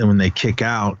when they kick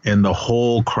out and the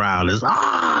whole crowd is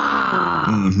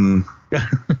Mm-hmm.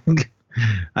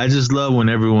 I just love when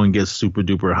everyone gets super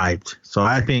duper hyped. So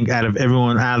I think out of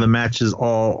the matches,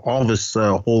 all this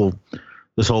whole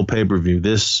pay-per-view,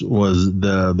 this was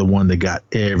the one that got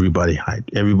everybody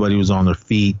hyped. Everybody was on their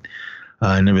feet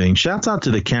and everything. Shouts out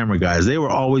to the camera guys. They were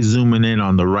always zooming in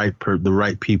on the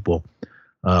right people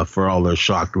for all their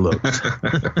shocked looks.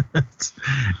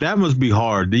 That must be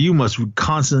hard. You must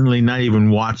constantly not even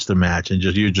watch the match and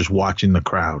you're just watching the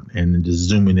crowd and just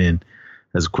zooming in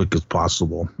as quick as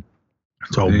possible.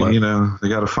 So, but, they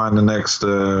got to find the next,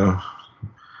 the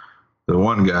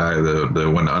one guy, the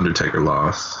when the Undertaker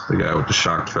lost, the guy with the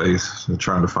shocked face. They're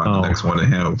trying to find the next one of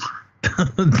him.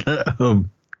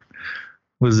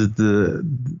 Was it the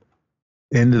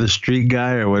end of the street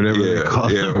guy or whatever?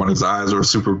 Yeah. When his eyes were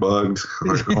super bugged,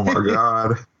 like, oh my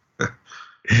god.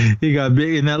 He got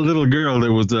big, and that little girl,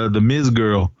 there was the Miz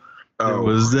girl.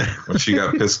 When she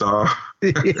got pissed off.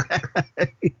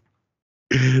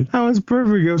 That was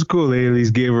perfect. It was cool. They at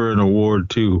least gave her an award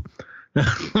too.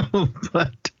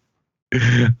 But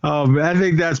I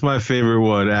think that's my favorite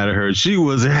one out of her. She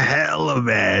was hella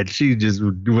mad. She just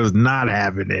was not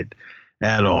having it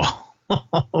at all.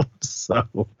 So,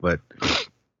 but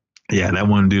yeah, that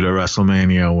one dude at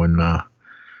WrestleMania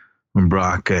when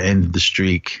Brock ended the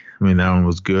streak. I mean, that one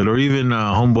was good. Or even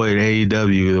homeboy at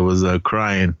AEW that was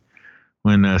crying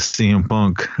when CM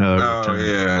Punk returned.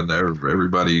 Yeah, and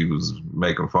everybody was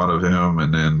making fun of him,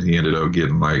 and then he ended up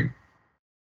getting like a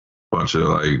bunch of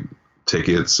like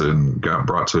tickets and got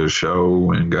brought to a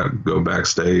show and got to go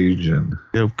backstage. And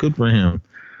yeah, good for him.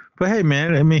 But hey,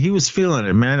 man, I mean, he was feeling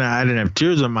it, man. I didn't have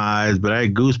tears in my eyes, but I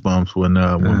had goosebumps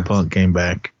when Punk came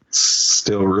back.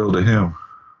 Still real to him.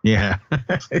 Yeah.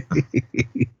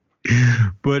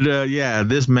 But yeah,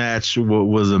 this match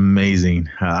was amazing.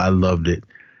 I loved it.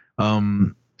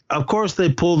 Of course,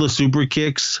 they pulled the super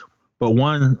kicks, but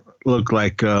one looked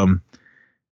like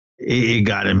it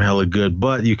got him hella good.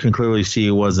 But you can clearly see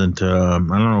it wasn't. I don't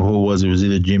know who it was. It was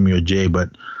either Jimmy or Jay. But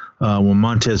when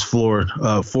Montez Ford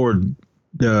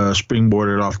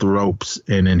springboarded off the ropes,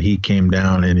 and then he came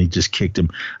down and he just kicked him.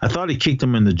 I thought he kicked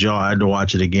him in the jaw. I had to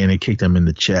watch it again. He kicked him in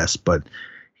the chest, but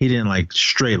he didn't like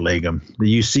straight leg him.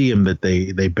 You see him that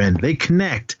they bend. They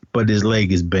connect, but his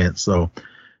leg is bent, so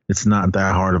it's not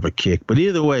that hard of a kick. But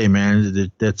either way,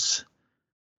 man, that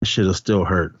should have still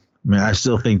hurt. I mean, I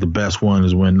still think the best one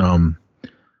is when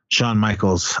Shawn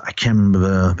Michaels, I can't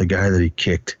remember the guy that he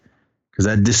kicked, because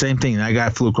I did the same thing. That guy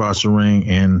flew across the ring,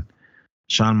 and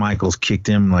Shawn Michaels kicked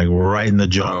him like right in the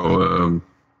jaw. I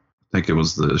think it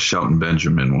was the Shelton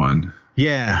Benjamin one.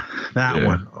 Yeah, that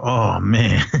one. Oh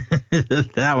man,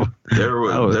 that one.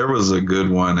 There was a good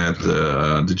one at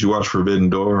the. Did you watch Forbidden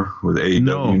Door with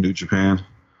AEW New Japan?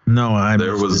 No,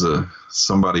 there was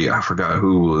somebody, I forgot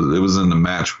who. It was in the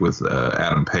match with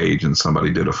Adam Page, and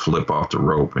somebody did a flip off the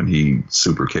rope, and he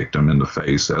super kicked him in the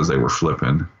face as they were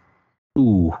flipping.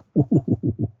 Ooh.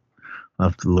 I'll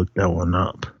have to look that one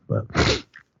up. But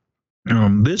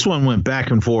this one went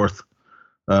back and forth.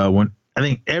 When I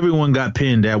think everyone got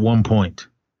pinned at one point.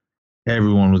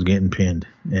 Everyone was getting pinned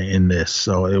in this,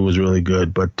 so it was really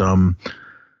good. But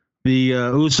the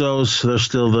Usos, they're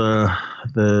still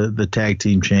the tag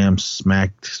team champs,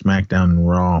 SmackDown and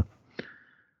Raw.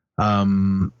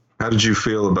 How did you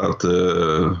feel about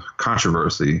the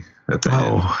controversy at the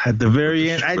end? At the very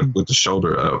end, with the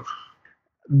shoulder up.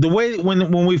 The way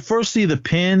when we first see the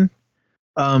pin,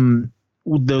 the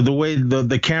way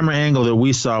the camera angle that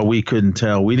we saw, we couldn't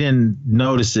tell. We didn't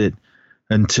notice it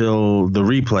until the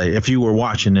replay. If you were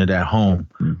watching it at home,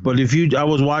 but I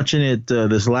was watching it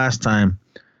this last time.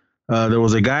 There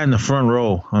was a guy in the front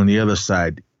row on the other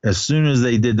side. As soon as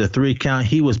they did the 3 count,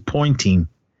 he was pointing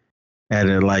at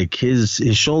it like his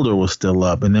shoulder was still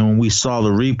up. And then when we saw the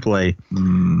replay,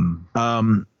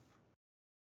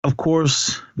 of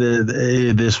course,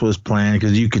 this was planned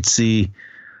because you could see.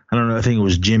 I don't know. I think it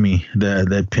was Jimmy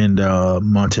that pinned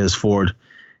Montez Ford.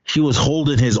 He was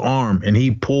holding his arm and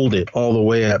he pulled it all the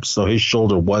way up, so his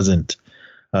shoulder wasn't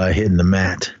hitting the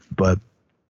mat. But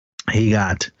he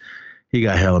got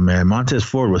hella mad. Montez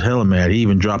Ford was hella mad. He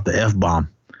even dropped the F-bomb.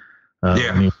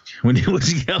 When he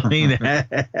was yelling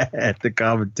at the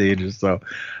commentators. So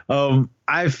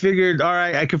I figured, all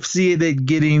right, I could see it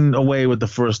getting away with the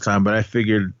first time, but I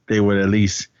figured they would at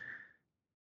least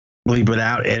bleep it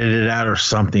out, edit it out or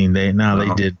something. They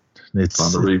did. It's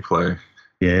on the replay.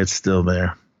 Yeah, it's still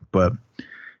there. But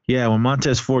yeah, when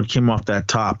Montez Ford came off that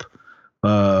top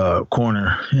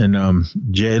corner and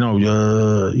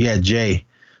Jay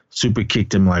super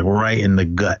kicked him like right in the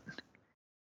gut.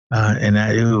 And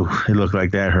it looked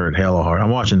like that hurt hella hard. I'm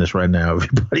watching this right now,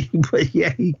 everybody. But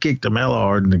yeah, he kicked him hella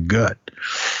hard in the gut.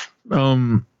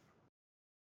 For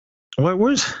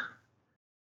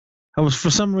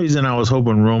some reason I was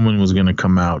hoping Roman was going to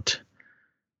come out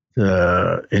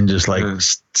and just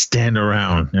stand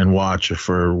around and watch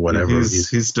for whatever.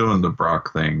 He's doing the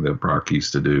Brock thing that Brock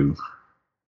used to do.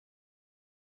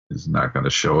 He's not going to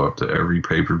show up to every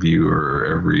pay-per-view or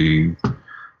every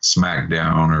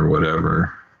SmackDown or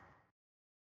whatever.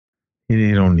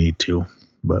 You don't need to,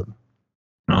 but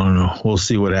I don't know. We'll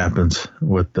see what happens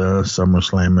with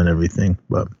SummerSlam and everything.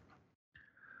 But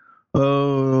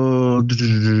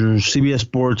CBS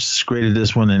Sports graded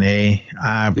this one an A.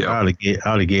 I would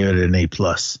have gave it an A+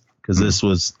 because this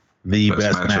was the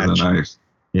best match. Of the night.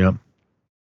 Yep.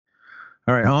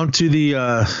 All right, on to the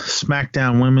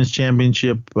SmackDown Women's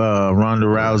Championship. Ronda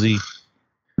Rousey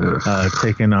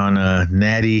taking on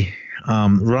Natty.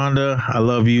 Ronda, I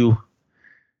love you.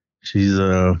 She's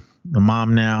a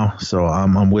mom now, so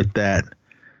I'm with that.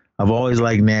 I've always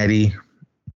liked Natty.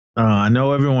 I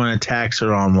know everyone attacks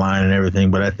her online and everything,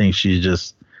 but I think she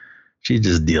just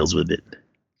deals with it.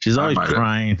 She's always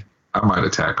crying. I might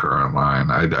attack her online.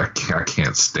 I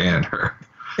can't stand her.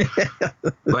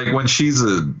 Like when she's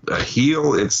a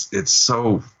heel, it's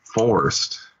so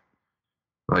forced.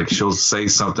 Like she'll say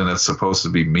something that's supposed to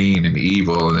be mean and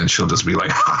evil, and then she'll just be like,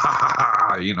 ha ha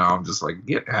ha ha. I'm just like,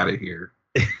 get out of here.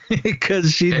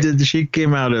 Because she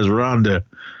came out as Ronda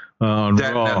on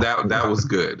Raw. That was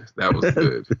good. That was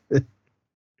good.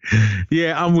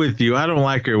 Yeah, I'm with you. I don't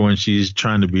like her when she's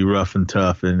trying to be rough and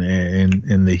tough and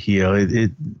the heel.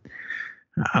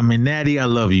 I mean, Natty, I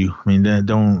love you. I mean,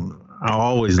 I'll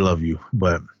always love you.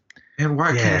 But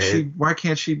why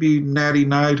can't she be Natty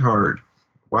Neidhart?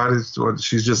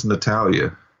 She's just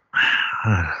Natalia?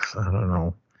 I don't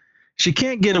know. She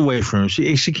can't get away from him.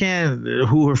 She can't.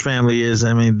 Who her family is.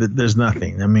 I mean, there's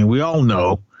nothing. I mean, we all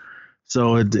know.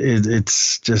 So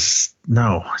it's just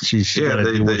no. She's got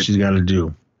to do what she's got to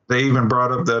do. They even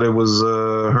brought up that it was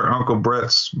her Uncle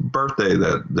Brett's birthday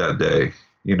that day.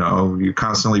 You're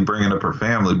constantly bringing up her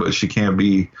family, but she can't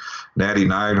be Natty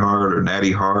Neidhart or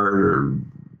Natty Hart or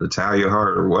Natalia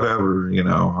Hart or whatever.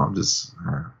 I'm just,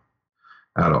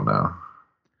 I don't know.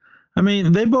 I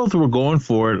mean, they both were going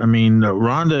for it. I mean,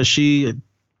 Ronda, she's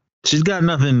got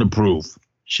nothing to prove.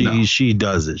 She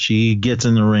does it. She gets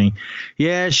in the ring.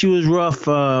 Yeah, she was rough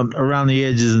around the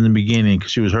edges in the beginning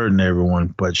because she was hurting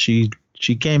everyone, but she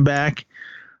came back.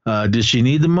 Did she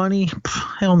need the money?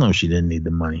 Hell no, she didn't need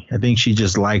the money. I think she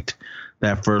just liked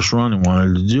that first run and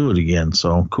wanted to do it again.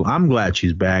 So cool. I'm glad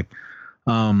she's back.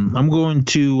 I'm going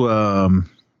to,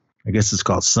 I guess it's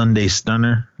called Sunday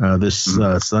Stunner this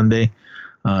Sunday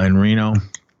in Reno.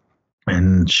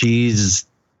 And she's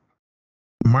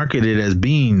marketed as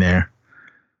being there.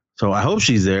 So I hope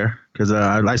she's there because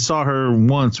I saw her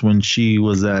once when she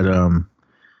was at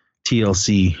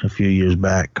TLC a few years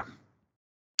back.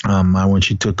 When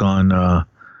she took on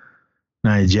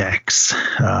Nia Jax.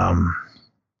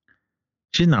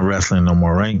 She's not wrestling no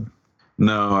more, right?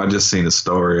 No, I just seen a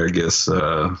story. I guess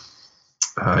you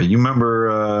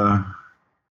remember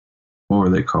what were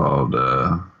they called?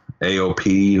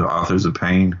 AOP, Authors of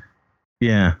Pain.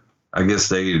 Yeah. I guess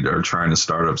they are trying to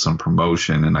start up some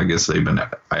promotion, and I guess they've been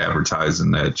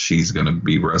advertising that she's going to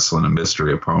be wrestling a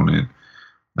mystery opponent.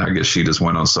 I guess she just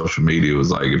went on social media. It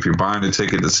was like, if you're buying a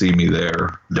ticket to see me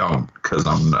there, don't, because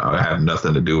I have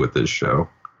nothing to do with this show.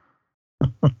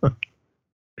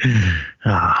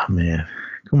 Man.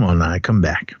 Come on now, come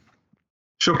back.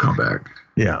 She'll come back.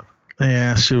 Yeah.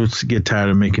 Yeah, she'll get tired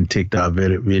of making TikTok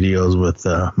videos with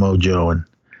Mojo and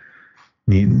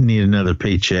need another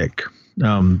paycheck.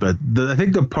 But I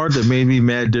think the part that made me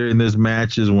mad during this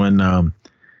match is when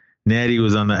Natty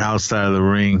was on the outside of the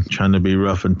ring trying to be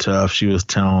rough and tough. She was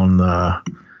telling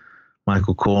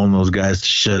Michael Cole and those guys to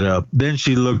shut up. Then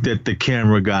she looked at the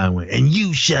camera guy and went, "And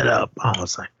you shut up." I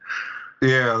was like,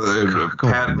 yeah,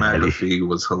 Pat McAfee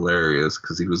was hilarious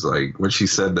because he was like, when she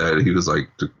said that, he was like,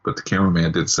 but the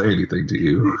cameraman didn't say anything to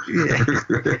you.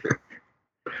 Yeah.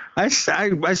 I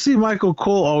see Michael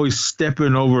Cole always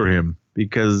stepping over him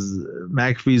because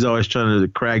McAfee's always trying to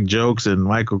crack jokes, and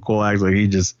Michael Cole acts like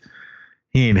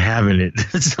he ain't having it.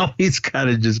 So he's kind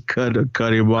of just cut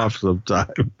him off sometimes.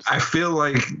 I feel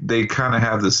like they kind of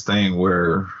have this thing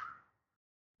where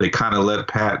they kind of let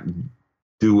Pat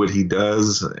do what he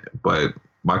does, but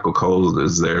Michael Cole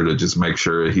is there to just make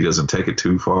sure he doesn't take it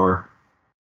too far.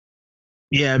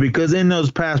 Yeah, because in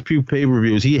those past few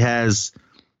pay-per-views, he has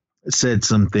said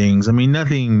some things. I mean,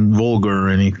 nothing vulgar or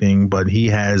anything, but he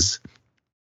has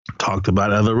talked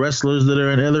about other wrestlers that are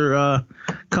in other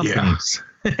companies.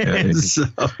 Yeah, so,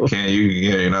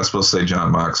 you're not supposed to say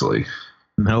John Moxley.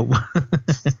 Nope.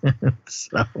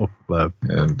 But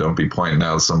and don't be pointing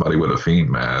out somebody with a Fiend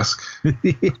mask.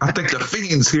 Yeah. I think the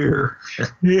Fiend's here.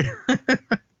 Yeah.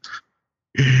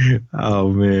 Oh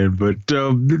man, but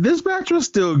this match was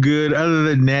still good. Other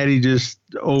than Natty just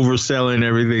overselling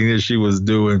everything that she was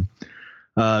doing,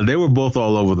 they were both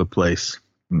all over the place.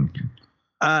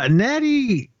 Mm-hmm.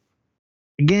 Natty,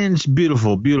 again, she's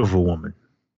beautiful, beautiful woman.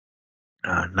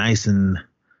 Nice and,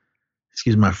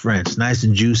 excuse my French, nice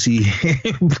and juicy,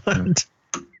 but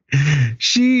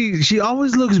she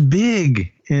always looks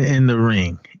big in the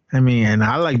ring. I mean, and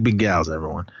I like big gals,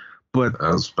 everyone. But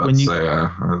I was about to say,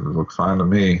 it looked fine to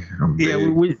me. I'm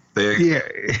big,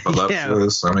 thick,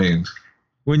 voluptuous. I mean,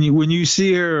 when you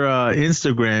see her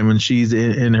Instagram and she's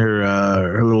in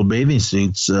her little bathing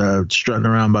suits strutting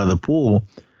around by the pool,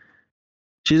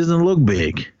 she doesn't look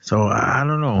big. So I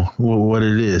don't know what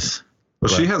it is. Well,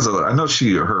 she has I know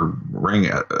her ring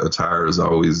attire is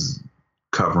always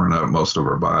covering up most of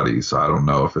her body. So I don't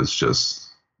know if it's just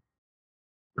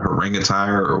her ring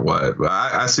attire or what. But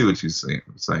I see what you're saying.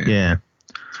 Yeah.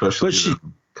 Especially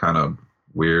the kind of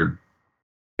weird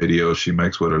videos she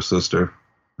makes with her sister.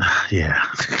 Yeah.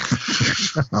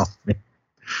 Oh, man.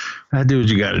 I do what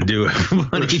you got to do.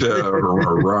 Which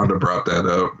Ronda brought that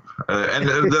up. And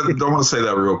I want to say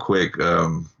that real quick.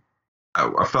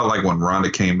 I felt like when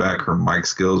Ronda came back, her mic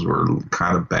skills were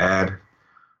kind of bad,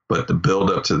 but the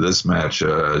build up to this match,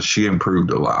 she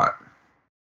improved a lot.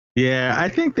 Yeah, I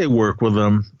think they work with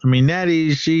them. I mean,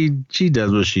 Natty, she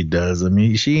does what she does. I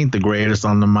mean, she ain't the greatest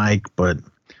on the mic, but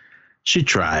she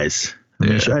tries.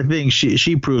 I think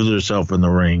she proves herself in the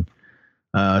ring.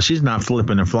 She's not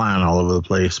flipping and flying all over the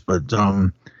place, but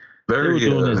go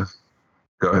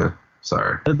ahead.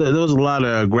 Sorry. There was a lot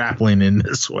of grappling in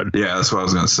this one. Yeah, that's what I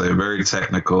was going to say. Very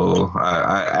technical.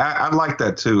 I like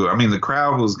that too. I mean, the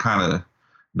crowd was kind of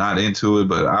not into it,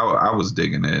 but I was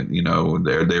digging it. You know,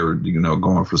 they were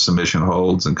going for submission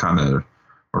holds and kind of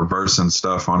reversing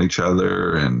stuff on each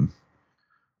other, and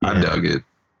I dug it.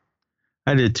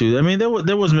 I did too. I mean, there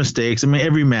was mistakes. I mean,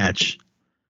 every match,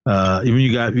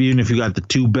 even if you got the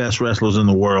two best wrestlers in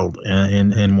the world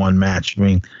in one match, I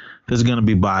mean, there's going to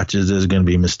be botches. There's going to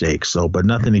be mistakes. So, but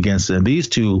nothing against them. These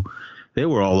two, they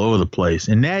were all over the place.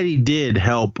 And Natty did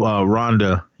help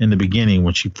Ronda in the beginning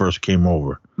when she first came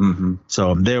over. Mm-hmm.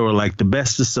 So they were like the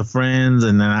bestest of friends.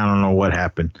 And then I don't know what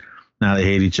happened. Now they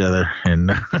hate each other and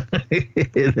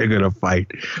they're going to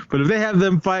fight. But if they have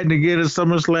them fighting again at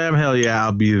SummerSlam, hell yeah,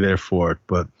 I'll be there for it.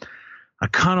 But I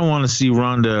kind of want to see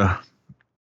Ronda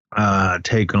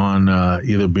take on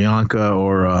either Bianca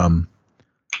or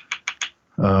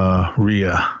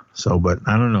Rhea. So, but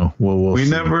I don't know. We'll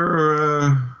see.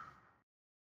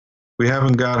 We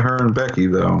haven't got her and Becky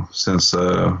though since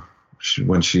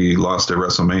when she lost at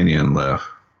WrestleMania and left.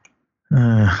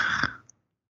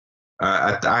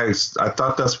 I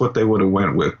thought that's what they would have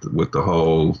went with the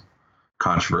whole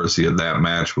controversy of that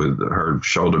match with her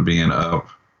shoulder being up.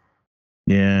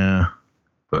 Yeah,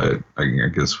 but I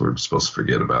guess we're supposed to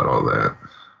forget about all that.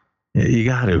 Yeah, you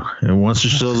got to. And once the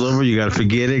show's over, you got to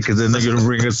forget it because then they're going to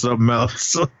bring us something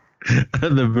else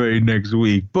the very next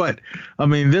week. But, I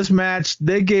mean, this match,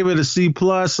 they gave it a C+.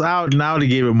 Now they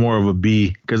gave it more of a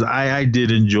B because I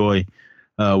did enjoy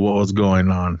what was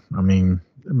going on. I mean,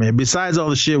 besides all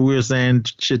the shit we were saying,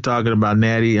 talking about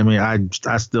Natty, I mean,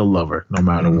 I still love her no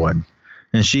matter what.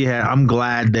 And I'm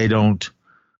glad they don't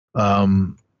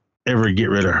ever get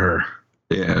rid of her.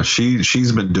 Yeah,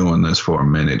 she's been doing this for a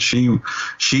minute. She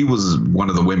was one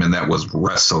of the women that was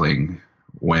wrestling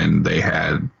when they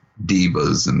had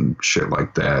divas and shit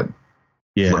like that.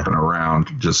 Yeah. Flipping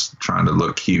around, just trying to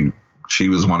look cute. She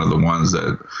was one of the ones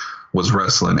that was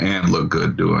wrestling and looked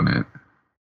good doing it.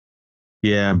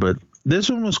 Yeah, but this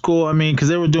one was cool. I mean, because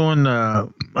they were doing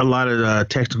a lot of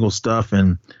technical stuff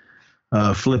and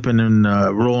flipping and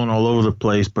rolling all over the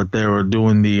place, but they were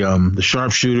doing the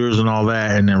sharpshooters and all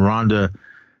that, and then Ronda,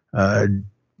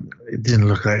 it didn't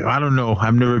look like, I don't know,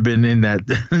 I've never been in that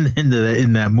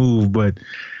in that move, but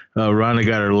Ronda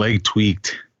got her leg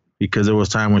tweaked because there was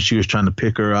time when she was trying to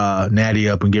pick her Natty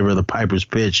up and give her the Piper's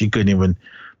Pitch. She couldn't even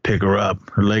pick her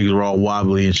up. Her legs were all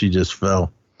wobbly and she just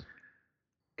fell.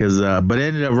 But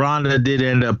ended up, Ronda did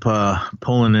end up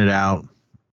pulling it out.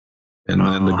 And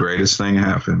then the greatest thing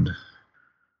happened.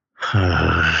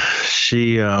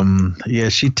 She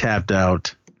tapped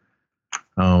out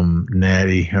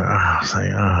Natty. I was like,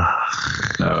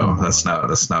 no, that's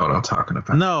not what I'm talking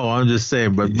about. No, I'm just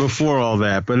saying, but before all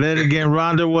that. But then again,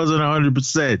 Ronda wasn't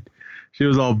 100%. She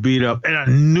was all beat up, and I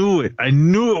knew it. I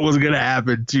knew it was going to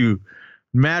happen, too.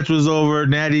 Match was over.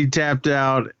 Natty tapped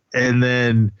out, and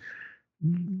then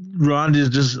Ronda's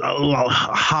just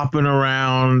hopping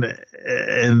around,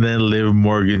 and then Liv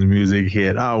Morgan's music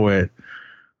hit. I went,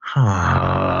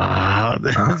 I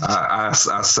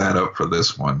sat up for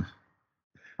this one.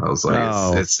 I was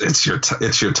like, it's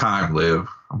your time, Liv.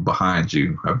 I'm behind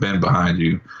you. I've been behind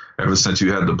you ever since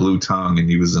you had the blue tongue and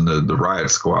you was in the Riot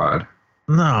Squad.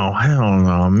 No, hell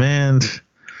no, man.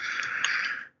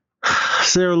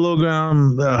 Sarah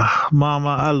Logan, Mama,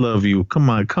 I love you. Come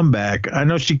on, come back. I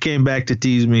know she came back to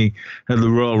tease me at the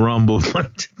Royal Rumble,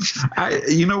 but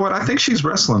you know what? I think she's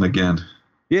wrestling again.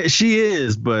 Yeah, she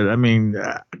is, but I mean,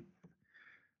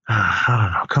 I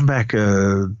don't know. Come back,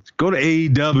 go to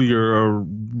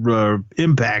AEW or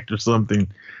Impact or something.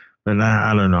 But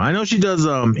I don't know. I know she does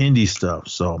indie stuff,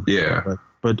 so yeah,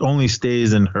 but only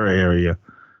stays in her area.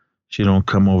 She don't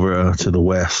come over to the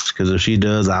West, because if she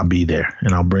does, I'll be there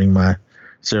and I'll bring my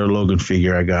Sarah Logan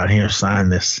figure I got here. Sign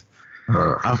this.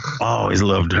 I've always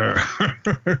loved her.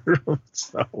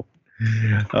 So,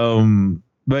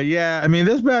 but yeah, I mean,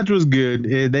 this match was good.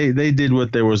 They did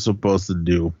what they were supposed to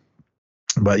do.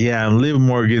 But yeah, Liv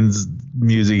Morgan's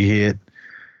music hit.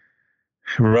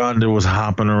 Ronda was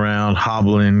hopping around,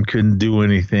 hobbling, couldn't do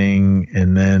anything,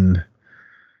 and then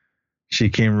she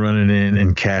came running in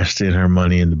and cashed in her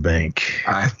Money in the Bank.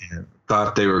 I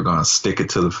thought they were going to stick it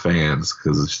to the fans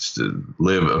because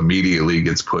Liv immediately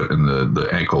gets put in the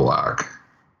ankle lock.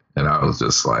 And I was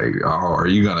just like, oh, are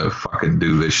you going to fucking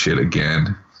do this shit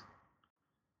again?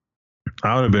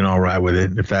 I would have been all right with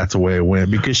it if that's the way it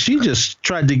went, because she just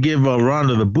tried to give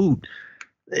Ronda the boot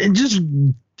and just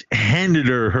handed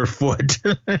her foot.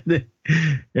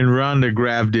 And Ronda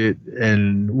grabbed it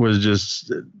and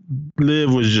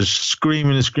Liv was just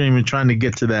screaming and screaming, trying to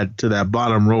get to that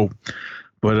bottom rope.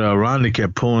 But Ronda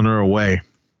kept pulling her away.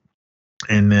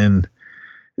 And then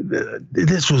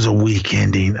this was a weak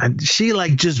ending. She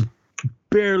just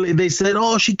barely, they said,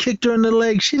 oh, she kicked her in the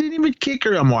leg. She didn't even kick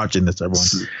her. I'm watching this,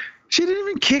 everyone. She didn't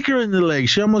even kick her in the leg.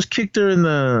 She almost kicked her in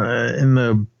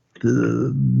the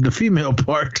female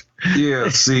part. Yeah,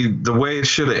 see, the way it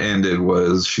should have ended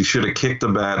was she should have kicked a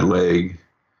bad leg,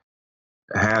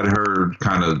 had her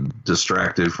kind of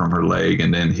distracted from her leg,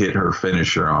 and then hit her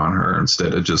finisher on her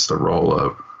instead of just a roll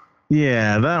up.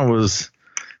 Yeah, that was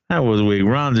weak.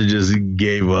 Ronda just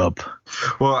gave up.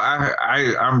 Well,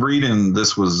 I'm reading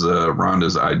this was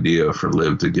Ronda's idea for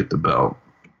Liv to get the belt.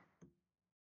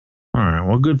 All right,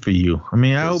 well, good for you. I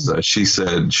mean, I hope she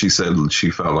said she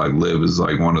felt like Liv is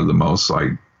like one of the most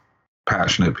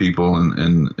passionate people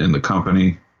in the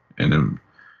company, and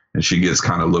she gets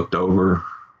kind of looked over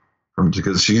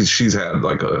because she's had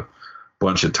a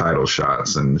bunch of title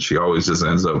shots, and she always just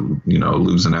ends up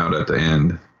losing out at the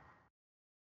end.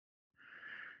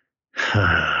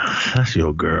 That's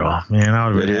your girl, man. I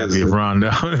would have been happy if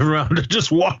Ronda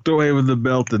just walked away with the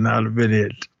belt, and that would have been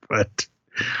it. But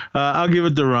I'll give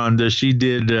it to Ronda. She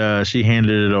did. She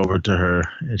handed it over to her,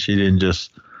 and she didn't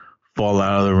just fall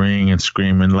out of the ring and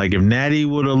screaming. Like if Natty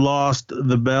would have lost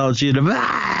the belt, she'd have.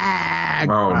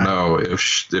 Oh no!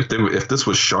 If this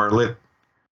was Charlotte,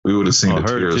 we would have seen the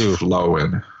tears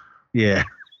flowing. Yeah.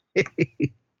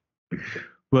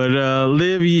 But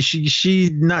Liv, she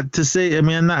not to say. I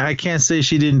mean, I can't say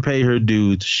she didn't pay her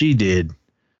dues. She did.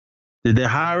 Did they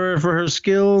hire her for her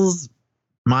skills?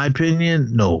 My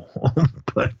opinion, no.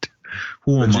 But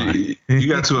who am I? You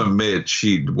got to admit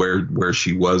where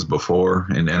she was before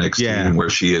in NXT and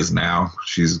where she is now.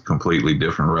 She's a completely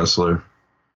different wrestler.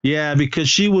 Yeah, because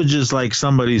she was just like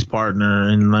somebody's partner,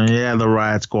 and the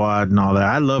Riot Squad and all that.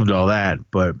 I loved all that,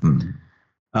 but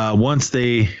once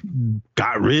they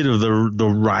got rid of the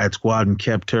Riot Squad and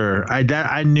kept her,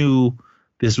 I knew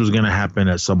this was going to happen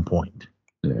at some point.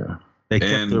 Yeah, they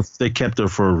kept her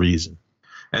for a reason.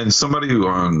 And somebody who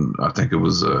on, I think it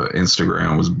was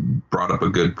Instagram, was brought up a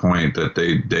good point that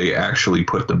they actually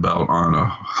put the belt on a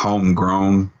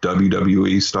homegrown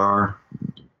WWE star.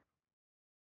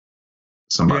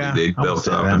 Somebody they built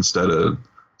up instead of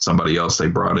somebody else they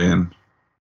brought in.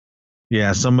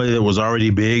 Yeah, somebody that was already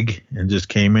big and just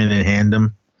came in and handed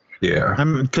them. Yeah.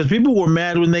 Because people were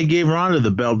mad when they gave Ronda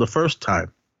the belt the first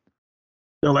time.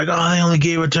 They're like, oh, they only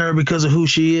gave it to her because of who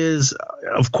she is.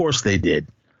 Of course they did.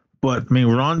 But, I mean,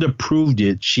 Ronda proved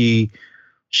it. She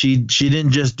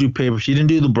didn't just do paper. She didn't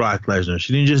do the Brock Lesnar.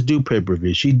 She didn't just do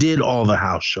pay-per-view. She did all the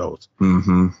house shows.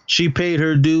 Mm-hmm. She paid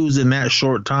her dues in that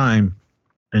short time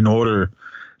in order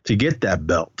to get that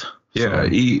belt. Yeah, so,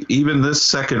 even this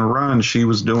second run, she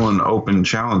was doing open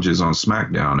challenges on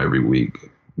SmackDown every week.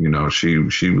 You know, she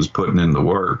was putting in the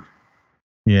work.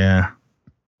 Yeah.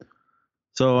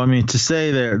 So, I mean, to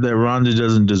say that Ronda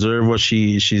doesn't deserve what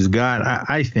she's got,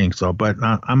 I think so. But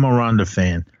I'm a Ronda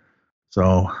fan.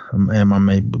 So I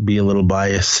may be a little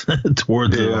biased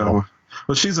towards it. Yeah.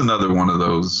 Well, she's another one of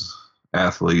those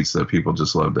athletes that people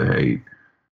just love to hate.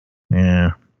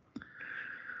 Yeah.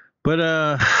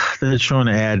 But they're showing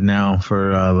an ad now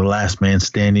for the last man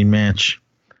standing match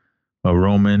of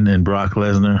Roman and Brock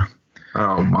Lesnar.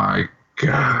 Oh, my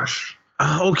gosh.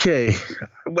 Okay.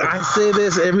 I say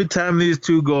this every time these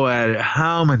two go at it.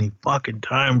 How many fucking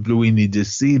times do we need to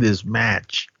see this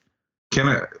match? Can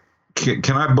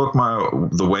I book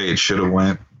the way it should have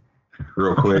went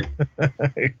real quick?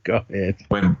 Go ahead.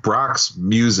 When Brock's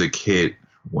music hit,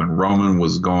 when Roman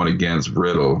was going against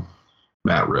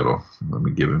Matt Riddle, let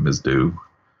me give him his due.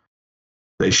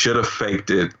 They should have faked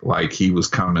it like he was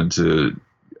coming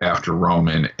after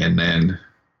Roman and then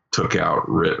took out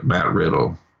Matt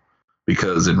Riddle,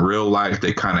 because in real life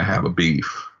they kind of have a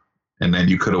beef. And then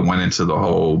you could have went into the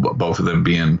whole, both of them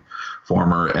being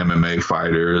former MMA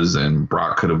fighters, and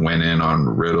Brock could have went in on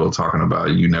Riddle talking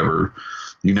about you never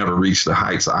reached the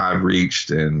heights I've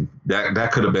reached, and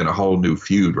that could have been a whole new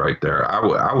feud right there.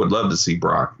 I would love to see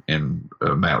Brock and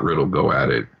Matt Riddle go at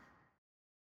it.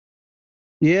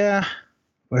 Yeah,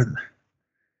 but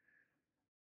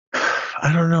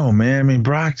I don't know, man. I mean,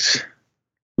 Brock's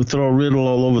would throw Riddle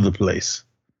all over the place,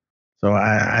 so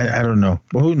I don't know.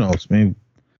 Well, who knows? I mean,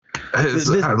 it's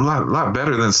a lot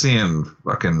better than seeing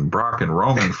fucking Brock and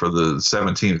Roman for the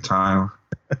 17th time.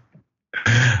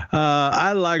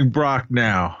 I like Brock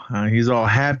now. He's all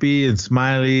happy and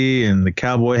smiley, and the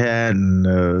cowboy hat, and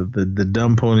the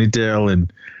dumb ponytail,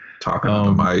 and talking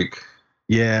on the mic.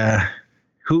 Yeah,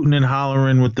 hooting and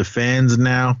hollering with the fans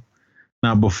now.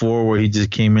 Not before, where he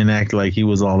just came in acting like he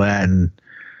was all that and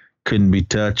couldn't be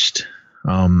touched.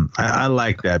 I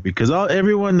like that, because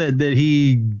everyone that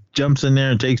he jumps in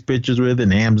there and takes pictures with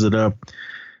and hams it up,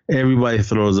 everybody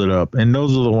throws it up, and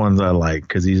those are the ones I like,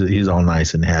 because he's all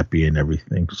nice and happy and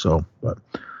everything. So, but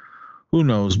who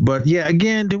knows? But yeah,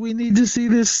 again, do we need to see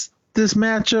this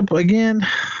matchup again?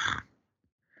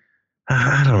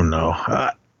 I don't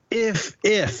know.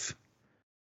 If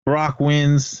Brock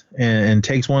wins and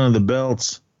takes one of the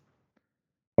belts,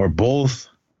 or both,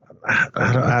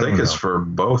 I think it's for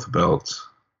both belts.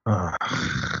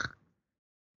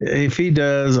 If he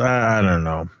does, I don't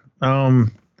know.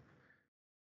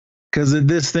 Because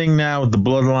this thing now with the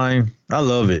bloodline, I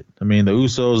love it. I mean, the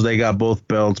Usos, they got both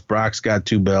belts. Brock's got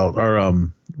 2 belts,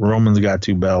 or Roman's got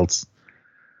 2 belts.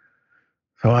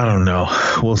 So I don't know.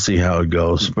 We'll see how it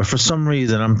goes. But for some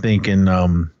reason, I'm thinking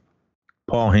Paul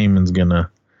Heyman's gonna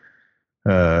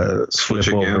switch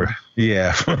flip again. over.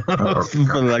 Yeah, for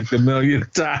like the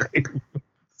millionth time.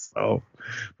 So,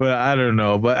 but I don't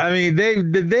know. But I mean,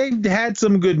 they had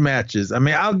some good matches. I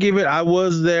mean, I'll give it. I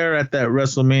was there at that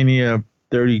WrestleMania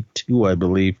 32, I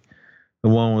believe. The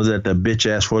one was at the bitch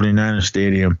ass 49er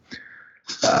stadium.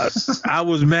 I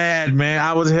was mad, man.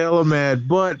 I was hella mad.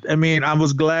 But I mean, I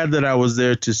was glad that I was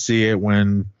there to see it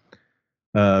when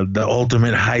the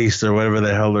ultimate heist, or whatever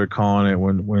the hell they're calling it,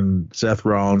 when Seth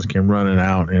Rollins came running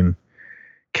out and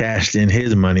cashed in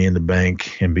his money in the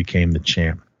bank and became the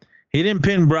champ. He didn't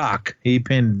pin Brock. He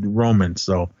pinned Roman.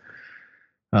 So,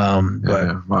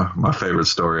 but my favorite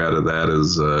story out of that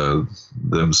is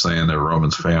them saying that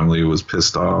Roman's family was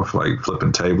pissed off, like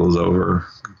flipping tables over,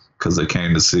 because they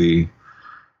came to see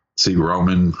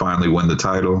Roman finally win the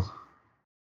title.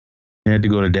 He had to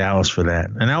go to Dallas for that,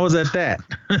 and I was at that.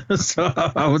 So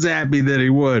I was happy that he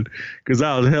won, because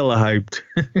I was hella hyped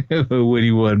when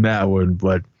he won that one.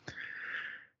 But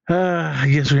I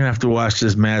guess we're gonna have to watch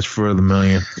this match for the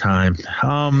millionth time.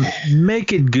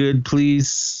 Make it good,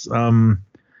 please. I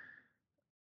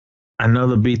know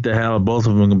they'll beat the hell. Both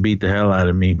of them can beat the hell out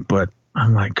of me, but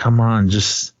I'm like, come on,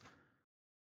 just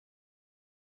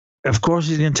of course,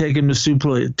 he's going to take him to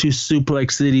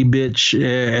Suplex City, bitch,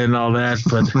 and all that.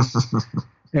 But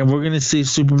and we're going to see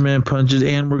Superman punches,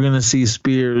 and we're going to see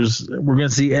spears. We're going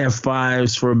to see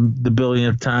F5s for the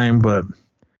billionth time. But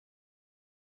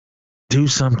do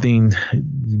something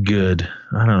good.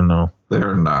 I don't know.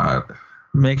 They're not.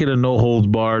 Make it a no holds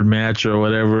barred match or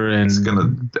whatever. And it's going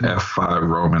to F5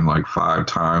 Roman like 5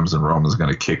 times, and Roman's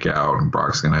going to kick out, and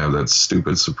Brock's going to have that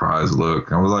stupid surprise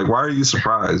look. I was like, why are you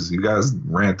surprised? You guys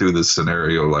ran through this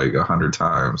scenario like 100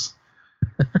 times.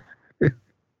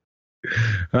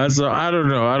 So I don't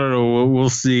know. We'll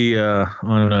see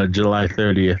on July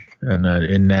 30th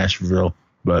in Nashville.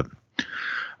 But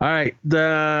all right,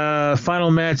 the final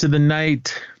match of the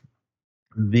night.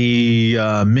 The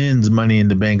men's Money in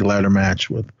the Bank ladder match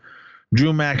with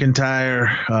Drew McIntyre,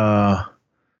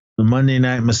 the Monday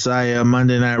Night Messiah,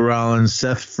 Monday Night Rollins,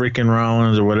 Seth freaking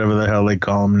Rollins, or whatever the hell they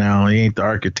call him now. He ain't the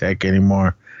architect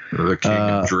anymore. The king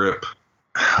of drip.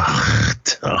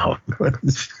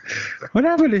 What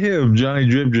happened to him, Johnny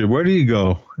Drip Drip? Where did he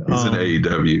go? He's in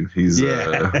AEW.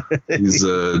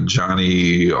 He's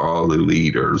Johnny All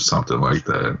Elite or something like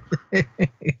that.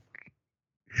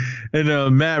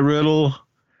 And Matt Riddle,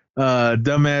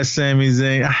 dumbass Sami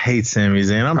Zayn. I hate Sami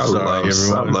Zayn. I'm sorry,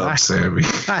 everyone. I love Sami.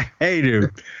 I hate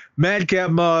him.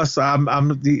 Madcap Moss.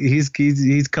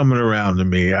 He's coming around to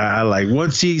me. I like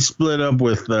once he split up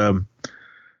with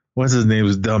what's his name?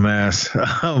 Was dumbass.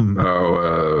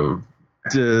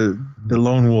 The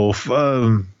Lone Wolf.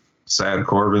 Sad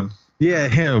Corbin. Yeah,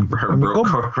 him.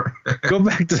 Go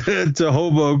back to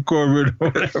Hobo Corbin or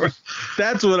whatever.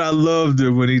 That's what I loved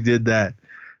him when he did that.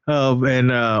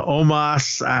 And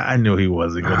Omos, I knew he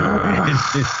wasn't going to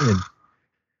win.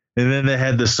 And then they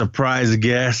had the surprise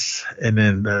guest, and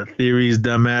then Theory's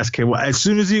dumbass came. As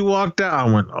soon as he walked out, I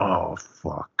went, "Oh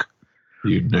fuck!"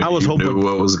 You knew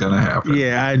what was going to happen.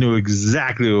 Yeah, I knew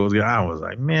exactly what was going to happen. I was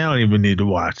like, man, I don't even need to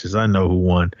watch this. I know who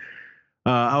won.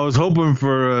 I was hoping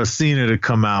for Cena to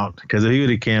come out, because if he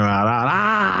would have came out,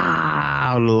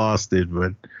 I would have lost it.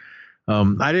 But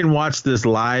I didn't watch this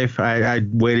live. I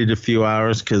waited a few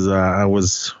hours because I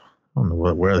don't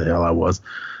know where the hell I was,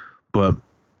 but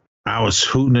I was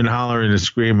hooting and hollering and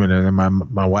screaming, and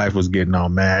my wife was getting all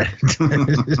mad.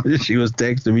 She was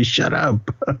texting me, "Shut up."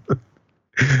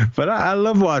 But I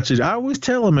love watching. I always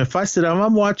tell them, if I sit down,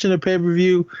 I'm watching a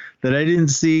pay-per-view that I didn't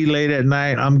see late at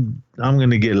night, I'm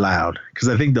gonna get loud, because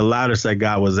I think the loudest I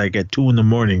got was like at 2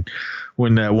 a.m.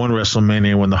 when that one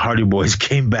WrestleMania when the Hardy Boys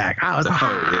came back. I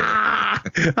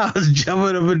was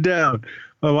jumping up and down.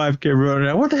 My wife came running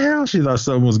out. What the hell? She thought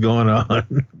something was going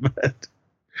on.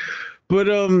 But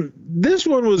this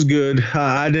one was good.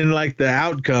 I didn't like the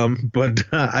outcome, but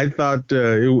I thought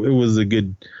it was a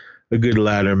good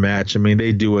ladder match. I mean,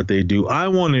 they do what they do. I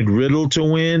wanted Riddle to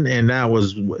win, and that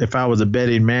was, if I was a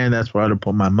betting man, that's where I'd have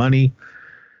put my money.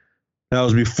 That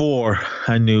was before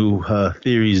I knew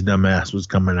Theory's dumbass was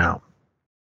coming out.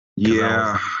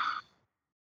 Yeah.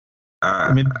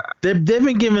 I mean, they've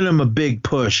been giving him a big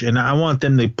push, and I want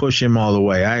them to push him all the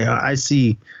way. I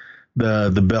see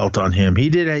the belt on him. He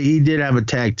did have a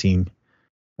tag team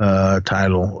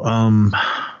title.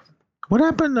 What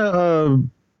happened to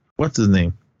what's his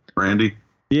name? Randy.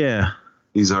 Yeah,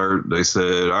 he's hurt. They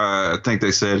said. I think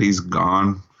they said he's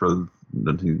gone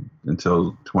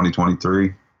until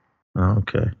 2023. Oh,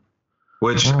 okay.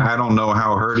 Which I don't know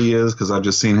how hurt he is, because I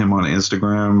just seen him on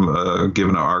Instagram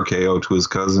giving an RKO to his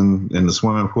cousin in the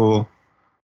swimming pool.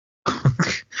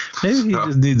 Maybe he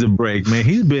just needs a break, man.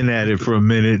 He's been at it for a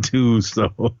minute too,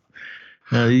 so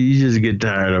you just get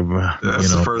tired of.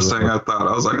 That's the first thing I thought.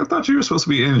 I was like, I thought you were supposed to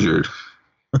be injured.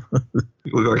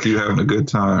 You look like you're having a good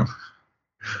time.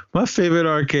 My favorite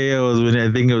RKO was when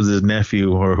I think it was his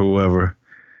nephew or whoever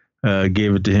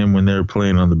gave it to him when they were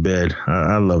playing on the bed.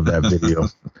 I love that video.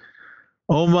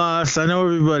 Omos, I know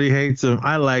everybody hates him.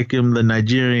 I like him, the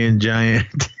Nigerian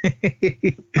giant.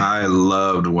 I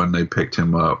loved when they picked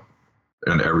him up,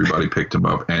 and everybody picked him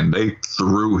up, and they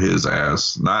threw his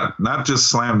ass. Not just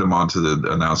slammed him onto the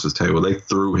announcer's table. They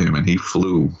threw him, and he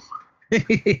flew. I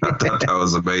thought that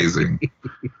was amazing.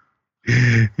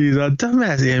 He's a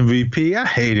dumbass MVP. I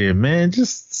hate him, man.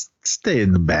 Just stay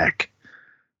in the back.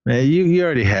 Man, you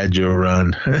already had your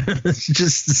run.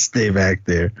 Just stay back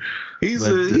there. He's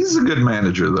a good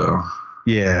manager, though.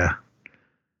 Yeah.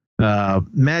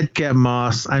 Madcap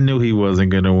Moss, I knew he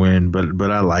wasn't going to win, but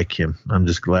I like him. I'm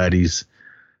just glad he's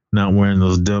not wearing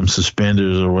those dumb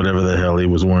suspenders or whatever the hell he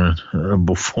was wearing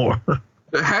before.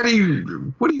 What do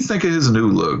you think of his new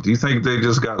look? Do you think they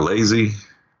just got lazy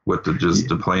with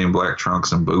the plain black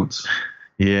trunks and boots?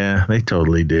 Yeah, they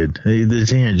totally did. They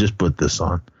just put this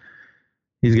on.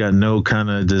 He's got no kind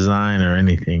of design or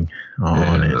anything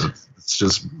on it. It's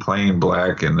just plain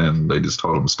black, and then they just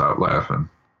told him to stop laughing.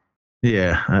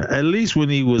 Yeah, at least when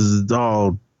he was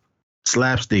all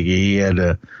slapsticky, he had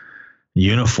a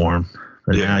uniform.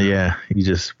 But now, he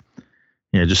just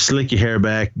slick your hair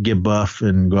back, get buff,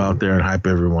 and go out there and hype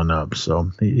everyone up.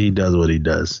 So he does what he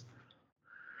does.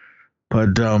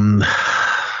 But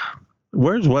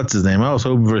where's what's his name? I was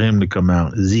hoping for him to come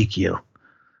out, Ezekiel.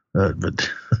 But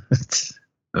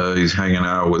he's hanging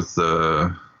out with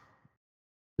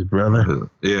his brother.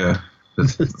 Yeah.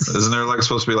 Isn't there like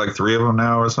supposed to be like 3 of them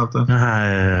now or something?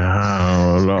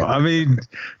 I don't know. I mean,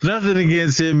 nothing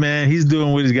against him, man. He's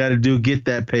doing what he's got to do. Get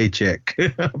that paycheck.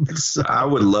 I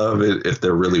would love it if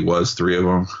there really was 3 of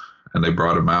them and they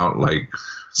brought him out like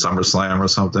SummerSlam or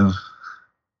something.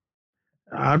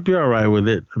 I'd be all right with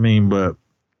it. I mean, but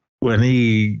when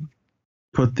he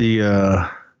put the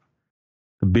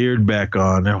beard back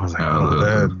on, it was like,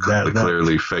 the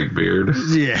clearly fake beard.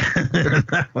 Yeah,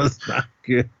 that was not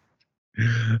good.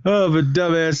 Oh, but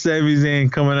dumbass Sami Zayn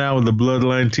coming out with the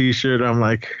Bloodline T-shirt. I'm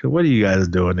like, what are you guys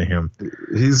doing to him?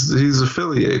 He's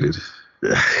affiliated.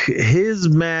 His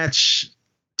match,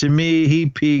 to me, he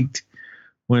peaked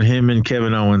when him and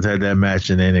Kevin Owens had that match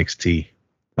in NXT.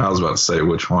 I was about to say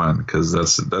which one, because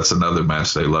that's another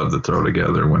match they love to throw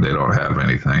together when they don't have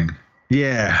anything.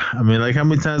 Yeah, I mean, like how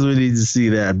many times we need to see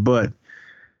that? But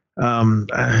I don't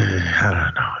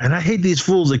know. And I hate these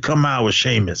fools that come out with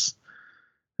Sheamus.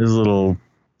 His little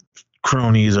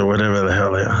cronies or whatever the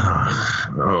hell they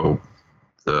are.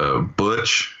 The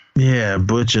Butch. Yeah,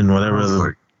 Butch and whatever.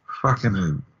 Like,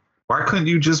 fucking, why couldn't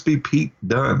you just be Pete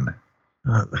Dunne?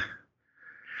 I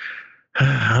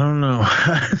don't know.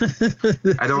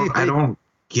 I don't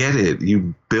get it.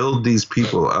 You build these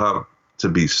people up to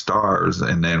be stars,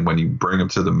 and then when you bring them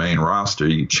to the main roster,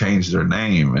 you change their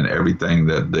name and everything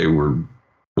that they were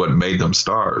what made them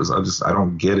stars. I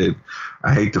don't get it.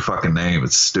 I hate the fucking name.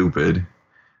 It's stupid.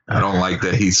 I don't like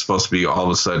that he's supposed to be all of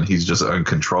a sudden he's just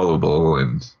uncontrollable,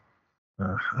 and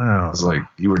I was like,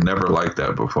 you were never like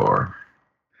that before.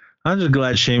 I'm just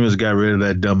glad Sheamus got rid of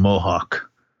that dumb mohawk.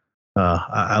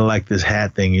 I like this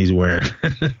hat thing he's wearing.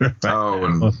 Oh,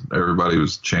 and everybody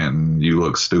was chanting, "You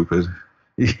look stupid."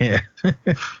 Yeah. You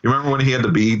remember when he had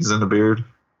the beads in the beard?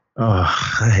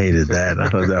 Oh, I hated that. I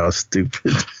thought that was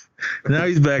stupid. Now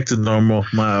he's back to normal.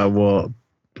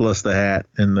 Plus the hat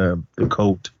and the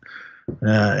coat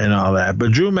and all that.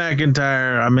 But Drew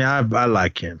McIntyre, I mean, I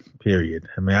like him, period.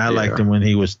 I mean, I liked him when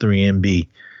he was 3MB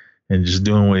and just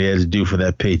doing what he had to do for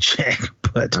that paycheck.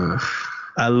 But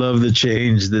I love the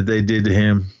change that they did to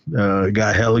him.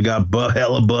 Got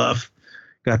hella buff,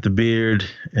 got the beard,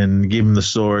 and gave him the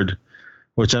sword,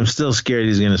 which I'm still scared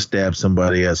he's going to stab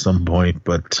somebody at some point.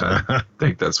 But I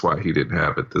think that's why he didn't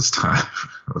have it this time.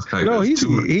 Like, no,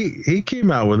 he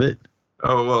came out with it.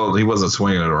 Oh, well, he wasn't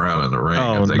swinging it around in the ring.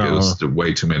 I think it was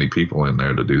way too many people in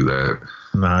there to do that.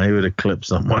 No, he would have clipped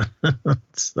someone.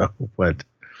 But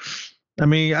I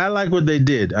mean, I like what they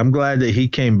did. I'm glad that he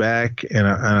came back, and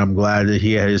I'm glad that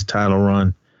he had his title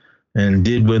run and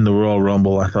did win the Royal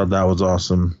Rumble. I thought that was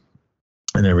awesome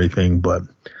and everything. But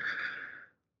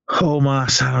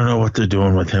Omos, I don't know what they're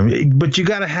doing with him. But you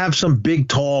got to have some big,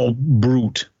 tall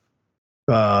brute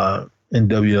in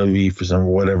WWE for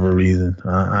whatever reason.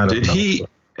 I don't know. Did he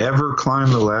ever climb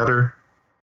the ladder?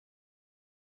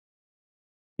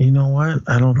 You know what?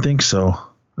 I don't think so.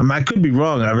 I mean, I could be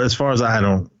wrong. As far as I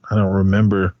don't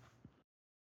remember.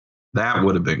 That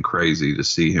would have been crazy to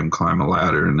see him climb a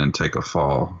ladder and then take a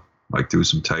fall, like through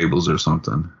some tables or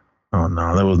something. Oh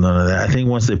no, there was none of that. I think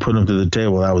once they put him to the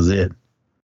table, that was it.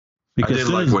 Because I did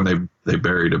like when they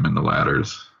buried him in the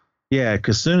ladders. Yeah,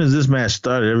 because as soon as this match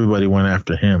started, everybody went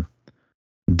after him.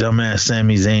 Dumbass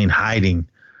Sami Zayn hiding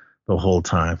the whole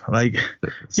time. Like,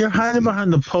 you're hiding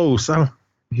behind the post.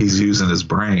 He's using his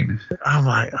brain. I'm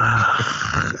like,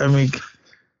 I mean,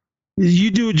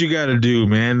 you do what you got to do,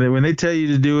 man. When they tell you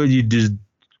to do it, you just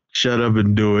shut up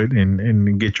and do it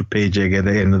and get your paycheck at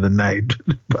the end of the night.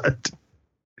 But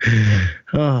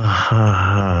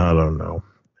I don't know.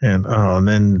 And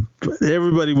then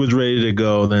everybody was ready to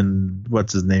go. Then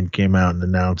what's his name came out and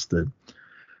announced that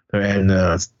they're adding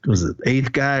was it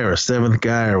 8th guy or 7th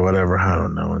guy or whatever? I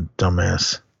don't know. And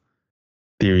dumbass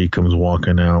Theory comes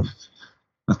walking out.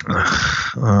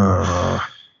 I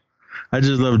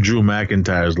just love Drew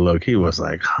McIntyre's look. He was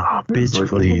like, "Oh, bitch, like,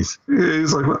 please."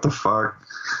 He's like, "What the fuck?"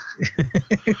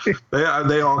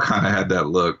 They all kind of had that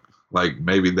look. Like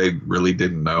maybe they really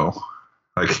didn't know,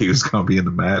 like he was gonna be in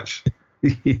the match.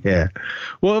 Yeah.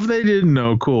 Well, if they didn't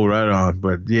know, cool, right on.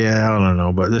 But yeah, I don't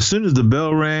know. But as soon as the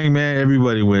bell rang, man,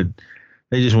 everybody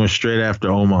they just went straight after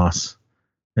Omos.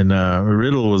 And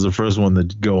Riddle was the first one to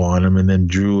go on him, and then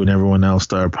Drew and everyone else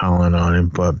started piling on him.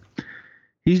 But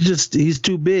he's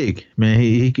too big, man.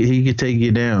 He could take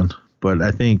you down. But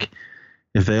I think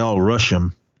if they all rush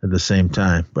him at the same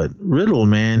time. But Riddle,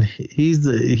 man, he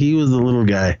was the little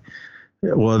guy,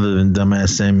 other than dumbass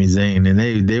Sami Zayn,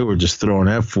 and they were just throwing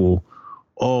that fool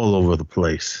all over the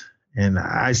place. And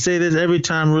I say this every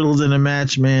time Riddle's in a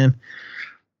match, man.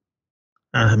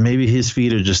 Maybe his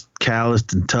feet are just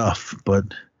calloused and tough, but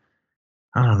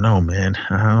I don't know, man.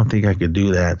 I don't think I could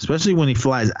do that, especially when he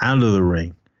flies out of the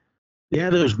ring. Yeah,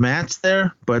 there's mats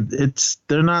there, but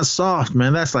they're not soft,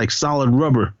 man. That's like solid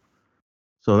rubber.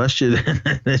 So that shit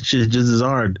just as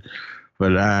hard.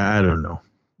 But I don't know.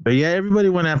 But yeah, everybody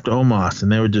went after Omos,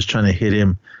 and they were just trying to hit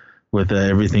him with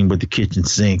everything but the kitchen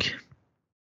sink.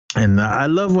 And I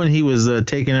love when he was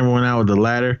taking everyone out with the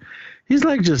ladder. He's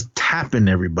like just tapping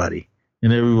everybody.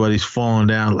 And everybody's falling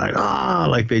down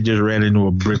like they just ran into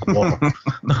a brick wall.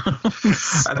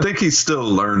 I think he's still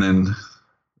learning.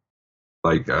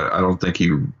 Like, I don't think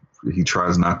he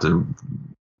tries not to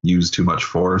use too much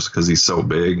force because he's so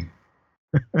big.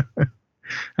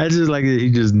 I just like that he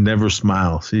just never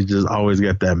smiles. He just always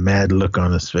got that mad look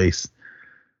on his face.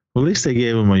 Well, at least they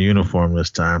gave him a uniform this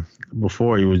time.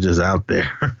 Before, he was just out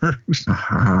there.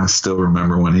 I still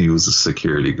remember when he was a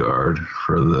security guard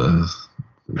for that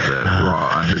Raw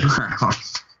Underground.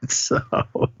 So,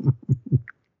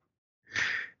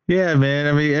 yeah, man.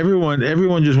 I mean,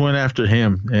 everyone just went after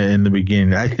him in the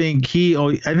beginning. I think he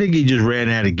just ran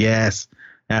out of gas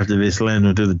after they slammed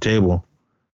him to the table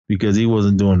because he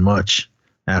wasn't doing much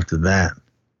after that.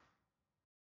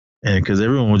 And because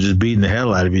everyone was just beating the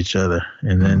hell out of each other,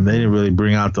 and then they didn't really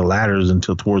bring out the ladders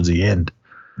until towards the end.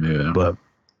 Yeah, but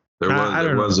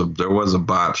there was a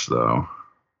botch though.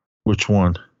 Which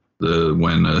one?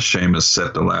 When Sheamus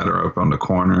set the ladder up on the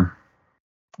corner.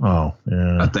 Oh,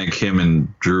 yeah. I think him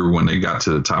and Drew, when they got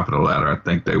to the top of the ladder, I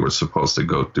think they were supposed to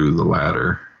go through the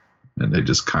ladder, and they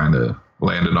just kind of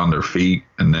landed on their feet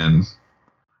and then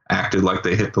acted like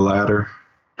they hit the ladder.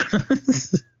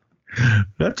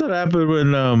 That's what happened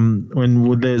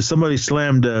when somebody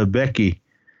slammed Becky.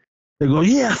 They go,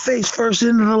 yeah, face first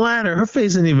into the ladder. Her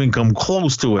face didn't even come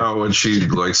close to it. Oh, when she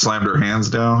like slammed her hands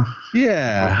down?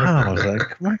 Yeah. I was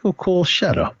like, Michael Cole,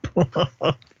 shut up.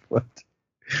 But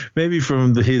maybe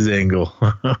from his angle.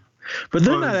 But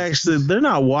they're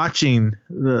not watching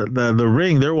the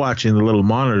ring. They're watching the little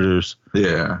monitors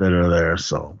that are there.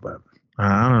 So, but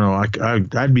I don't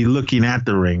know. I'd be looking at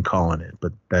the ring calling it,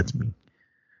 but that's me.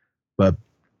 But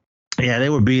yeah, they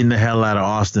were beating the hell out of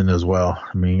Austin as well.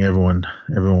 I mean, everyone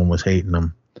was hating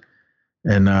them.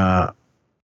 And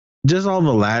just all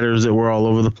the ladders that were all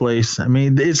over the place. I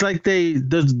mean, it's like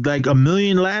there's like a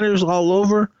million ladders all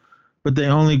over, but they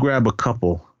only grab a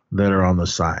couple that are on the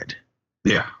side.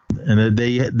 Yeah. And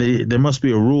there must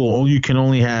be a rule. Oh, you can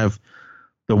only have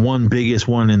the one biggest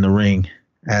one in the ring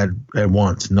at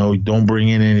once. No, don't bring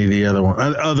in any of the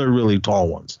other really tall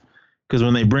ones. Because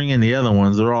when they bring in the other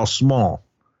ones, they're all small.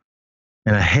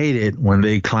 And I hate it when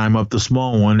they climb up the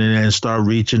small one and then start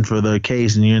reaching for the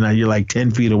case, and you're like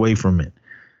 10 feet away from it.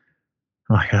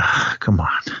 I'm like, come on.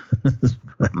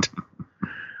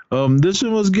 But, this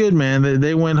one was good, man.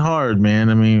 They went hard, man.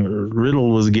 I mean, Riddle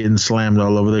was getting slammed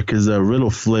all over there because Riddle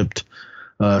flipped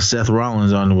Seth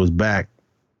Rollins onto his back.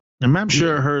 And I'm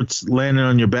sure it hurts landing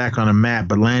on your back on a mat,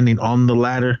 but landing on the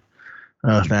ladder,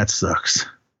 that sucks.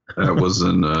 That was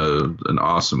an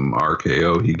awesome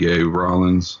RKO he gave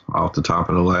Rollins off the top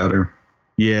of the ladder.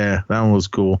 Yeah, that one was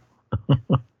cool.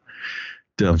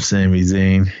 Dumb Sami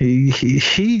Zayn.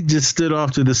 He just stood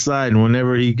off to the side, and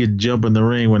whenever he could jump in the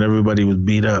ring when everybody was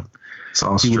beat up, it's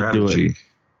all strategy.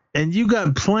 And you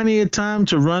got plenty of time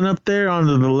to run up there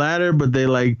onto the ladder, but they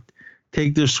like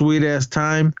take their sweet ass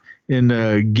time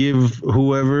and give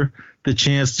whoever the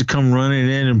chance to come running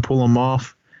in and pull them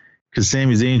off. Because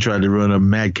Sami Zayn tried to run up,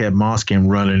 Madcap Moss came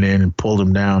running in and pulled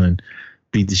him down and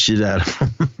beat the shit out of him.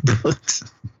 But,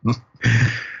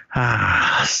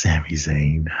 Sami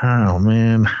Zayn. Oh,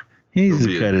 man. He needs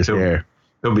to cut his hair.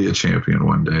 He'll be a champion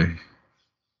one day.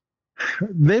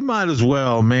 They might as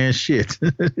well, man. Shit.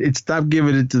 Stop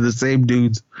giving it to the same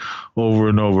dudes over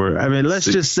and over. I mean, let's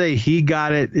just say he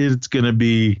got it. It's going to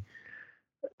be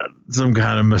some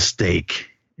kind of mistake.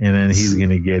 And then he's going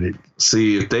to get it.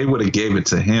 See, if they would have gave it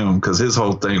to him, because his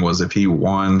whole thing was if he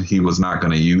won, he was not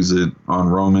going to use it on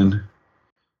Roman.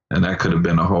 And that could have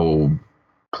been a whole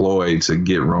ploy to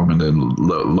get Roman to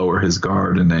lower his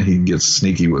guard, and then he gets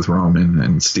sneaky with Roman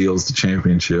and steals the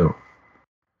championship.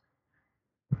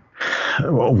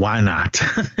 Well, why not?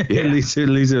 Yeah. At least it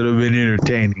would have been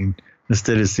entertaining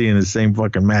instead of seeing the same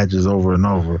fucking matches over and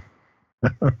over.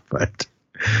 But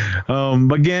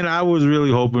again, I was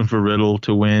really hoping for Riddle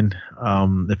to win.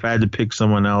 If I had to pick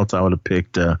someone else, I would have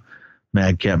picked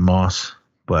Madcap Moss.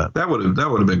 But that would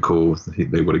have been cool.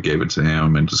 They would have gave it to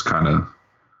him and just kind of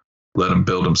let him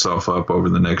build himself up over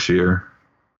the next year.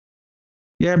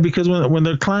 Yeah, because when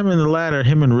they're climbing the ladder,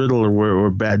 him and Riddle were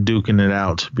bad duking it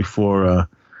out before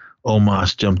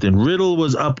Omos jumped in. Riddle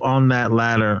was up on that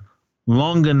ladder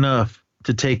long enough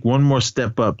to take one more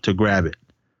step up to grab it,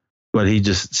 but he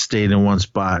just stayed in one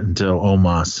spot until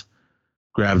Omos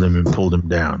grabbed him and pulled him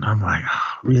down. I'm like,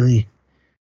 oh, really?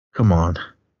 Come on.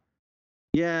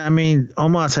 Yeah, I mean,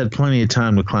 Omos had plenty of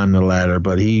time to climb the ladder,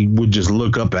 but he would just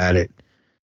look up at it,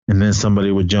 and then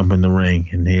somebody would jump in the ring,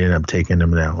 and he ended up taking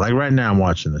him down. Like right now, I'm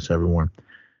watching this, everyone.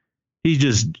 He's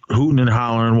just hooting and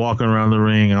hollering, walking around the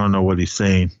ring. I don't know what he's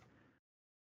saying.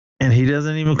 And he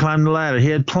doesn't even climb the ladder.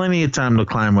 He had plenty of time to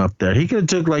climb up there. He could have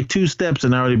took like 2 steps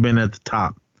and already been at the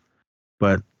top.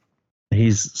 But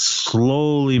he's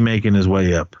slowly making his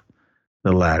way up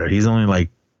the ladder. He's only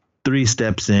like 3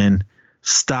 steps in,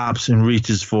 stops and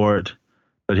reaches for it.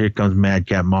 But here comes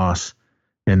Madcap Moss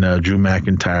and Drew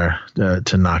McIntyre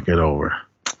to knock it over.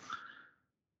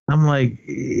 I'm like,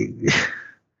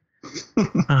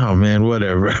 oh, man,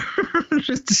 whatever.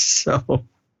 Just so...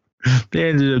 They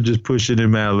ended up just pushing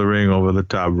him out of the ring over the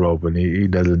top rope, and he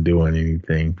doesn't do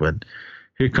anything. But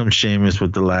here comes Sheamus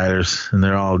with the ladders, and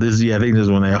they're all this. Yeah, I think this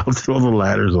is when they all throw the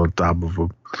ladders on top of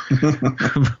him.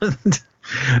 But,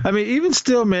 I mean, even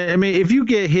still, man. I mean, if you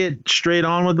get hit straight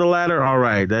on with the ladder, all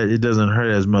right, it doesn't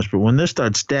hurt as much. But when they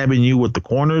start stabbing you with the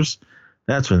corners,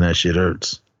 that's when that shit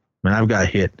hurts. I mean, I've got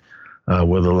hit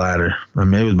with a ladder. I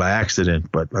mean, it was by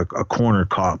accident, but a corner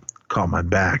caught my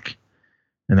back.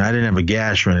 And I didn't have a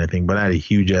gash or anything, but I had a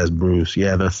huge-ass bruise.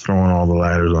 Yeah, they're throwing all the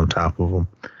ladders on top of them.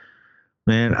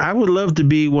 Man, I would love to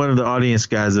be one of the audience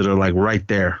guys that are, like, right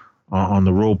there on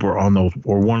the rope or on those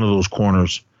or one of those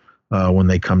corners when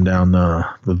they come down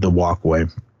the walkway.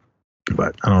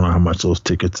 But I don't know how much those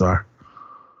tickets are.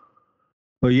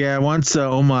 But, yeah, once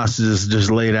Omos is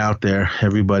just laid out there,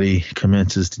 everybody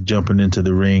commences to jumping into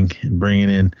the ring and bringing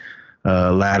in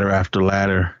ladder after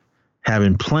ladder,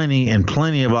 having plenty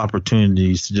of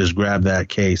opportunities to just grab that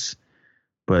case,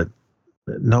 but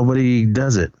nobody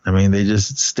does it. I mean, they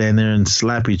just stand there and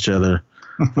slap each other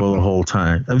for the whole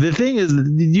time. The thing is,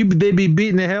 they be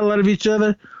beating the hell out of each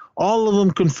other. All of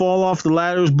them can fall off the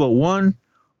ladders but one,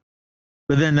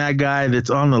 but then that guy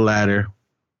that's on the ladder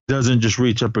doesn't just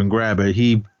reach up and grab it.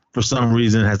 He, for some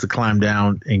reason, has to climb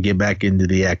down and get back into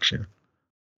the action.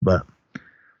 But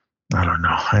I don't know.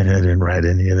 I didn't write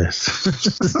any of this.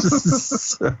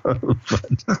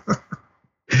 But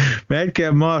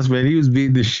Madcap Moss, man, he was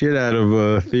beating the shit out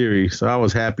of Theory, so I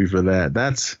was happy for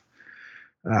that.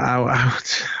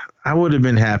 I would have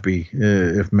been happy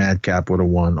if Madcap would have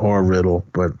won or Riddle,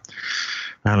 but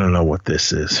I don't know what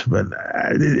this is. But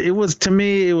it was, to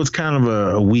me, it was kind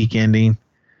of a weak ending.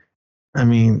 I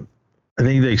mean, I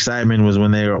think the excitement was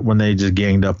when they just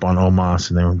ganged up on Omos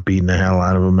and they were beating the hell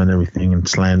out of him and everything and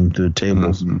slammed him through the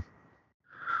tables. Mm-hmm.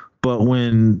 But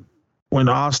when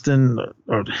Austin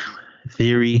or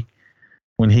Theory,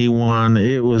 when he won,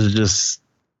 it was just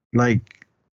like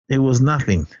it was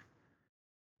nothing.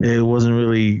 It wasn't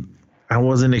really. I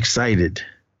wasn't excited.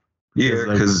 Yeah,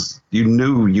 because you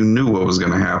knew what was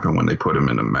going to happen when they put him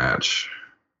in a match.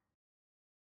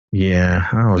 Yeah,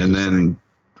 and then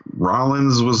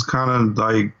Rollins was kind of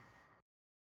like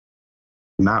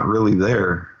not really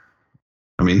there.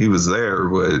 I mean, he was there,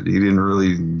 but he didn't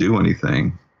really do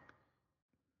anything.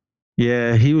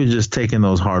 Yeah, he was just taking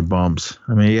those hard bumps.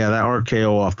 I mean, yeah, that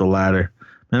RKO off the ladder,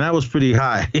 and that was pretty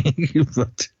high.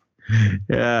 But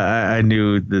yeah, I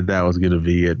knew that was going to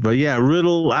be it. But yeah,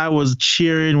 Riddle, I was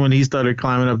cheering when he started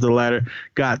climbing up the ladder,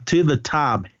 got to the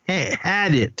top,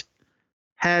 had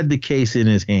the case in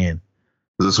his hand.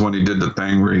 Is this when he did the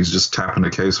thing where he's just tapping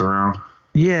the case around?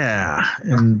 Yeah,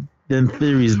 and then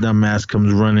Theory's dumbass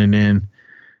comes running in,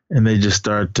 and they just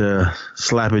start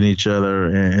slapping each other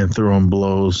and throwing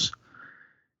blows.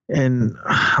 And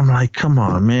I'm like, come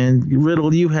on, man.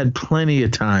 Riddle, you had plenty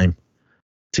of time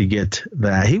to get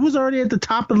that. He was already at the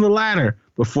top of the ladder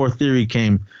before Theory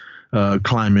came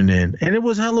climbing in. And it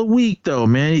was hella weak, though,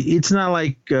 man. It's not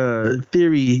like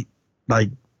Theory, like,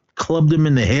 clubbed him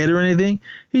in the head or anything.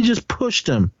 He just pushed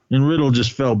him, and Riddle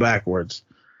just fell backwards.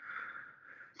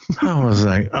 I was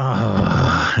like,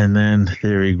 oh. And then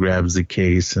Theory grabs the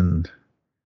case, and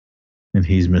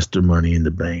he's Mr. Money in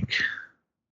the Bank.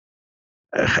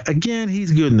 Again, he's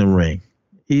good in the ring.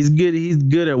 He's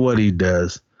good at what he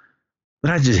does.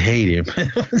 But I just hate him.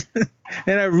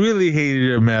 And I really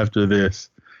hated him after this.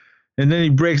 And then he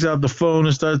breaks out the phone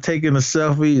and starts taking the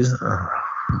selfies.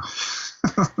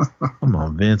 Come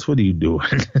on, Vince, what are you doing?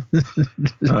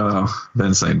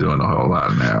 Vince ain't doing a whole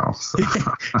lot now. So.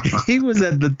 He was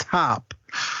at the top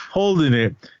holding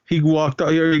it. He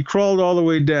crawled all the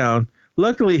way down.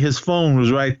 Luckily, his phone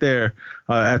was right there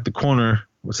at the corner.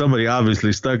 Somebody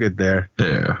obviously stuck it there.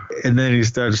 Yeah. And then he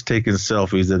starts taking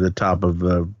selfies at the top of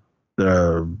the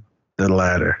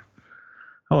ladder.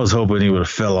 I was hoping he would have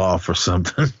fell off or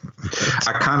something.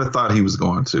 I kind of thought he was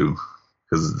going to,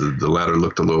 because the ladder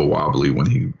looked a little wobbly when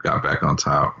he got back on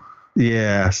top.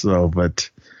 Yeah, but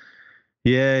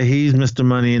he's Mr.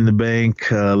 Money in the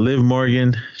Bank. Liv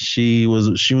Morgan, she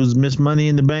was Miss Money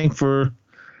in the Bank for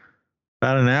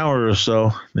about an hour or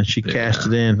so. Then she cashed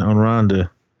it in on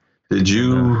Ronda. Did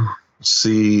you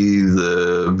see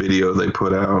the video they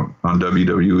put out on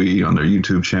WWE on their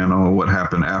YouTube channel? What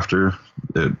happened after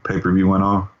the pay-per-view went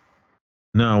off?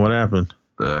 No, what happened?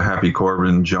 Happy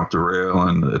Corbin jumped the rail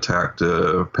and attacked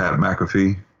Pat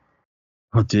McAfee.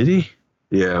 Oh, did he?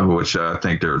 Yeah, which I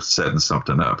think they're setting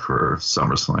something up for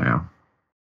SummerSlam.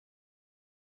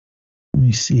 Let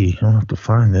me see. I'll have to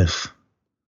find this.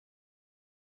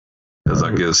 Because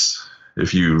I guess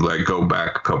if you go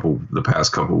back the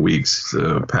past couple weeks,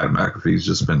 Pat McAfee's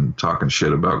just been talking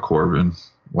shit about Corbin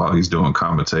while he's doing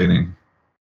commentating.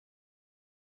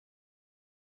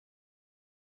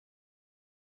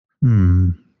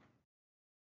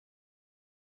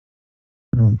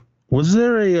 Was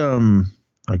there a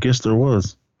I guess there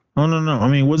was. Oh no. I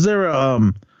mean, was there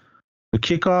a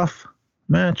kickoff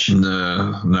match?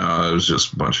 No, it was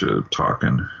just a bunch of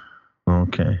talking.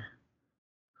 Okay.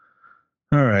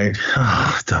 All right.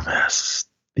 Oh, dumbass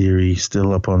Theory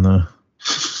still up on the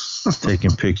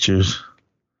taking pictures.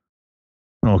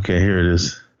 Okay, here it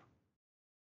is.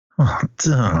 Oh,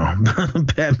 dumb.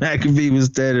 Pat McAfee was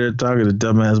standing there talking to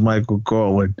dumbass Michael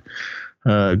Cole when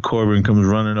Corbin comes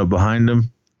running up behind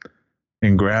him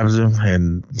and grabs him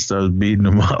and starts beating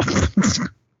him up.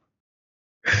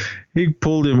 He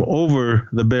pulled him over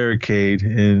the barricade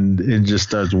and just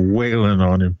starts wailing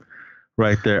on him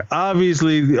right there.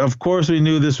 Obviously, of course, we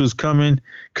knew this was coming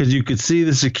because you could see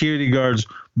the security guards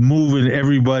moving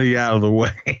everybody out of the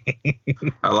way.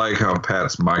 I like how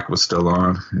Pat's mic was still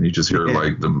on, and you just hear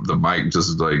the mic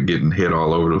just getting hit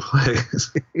all over the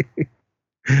place.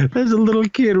 There's a little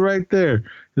kid right there.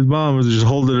 His mom was just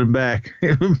holding him back,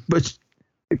 but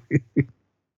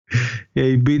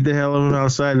he beat the hell out of him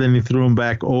outside. Then he threw him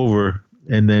back over,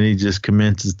 and then he just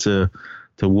commences to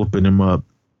whooping him up.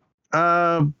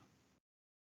 I'll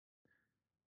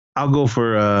go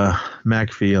for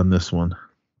McAfee on this one,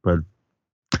 but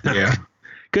yeah,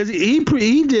 because he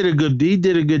did a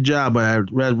good job at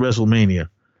WrestleMania.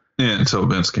 Yeah, until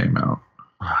Vince came out.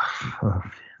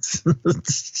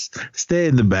 Stay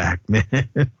in the back, man.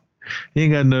 He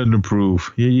ain't got nothing to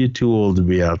prove. You're too old to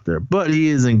be out there, but he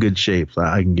is in good shape, so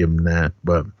I can give him that.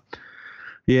 But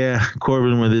yeah,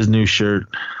 Corbin with his new shirt.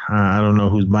 I don't know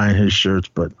who's buying his shirts,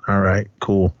 but all right,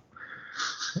 cool.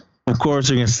 Of course,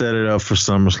 we're going to set it up for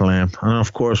SummerSlam. And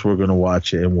of course, we're going to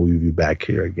watch it, and we'll be back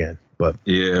here again. But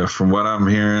yeah, from what I'm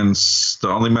hearing, the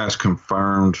only match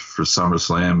confirmed for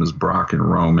SummerSlam is Brock and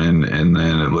Roman, and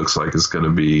then it looks like it's going to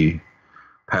be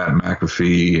Pat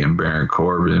McAfee and Baron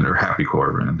Corbin, or Happy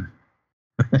Corbin.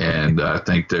 And I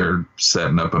think they're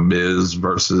setting up a Miz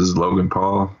versus Logan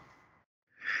Paul.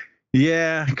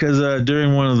 Yeah, because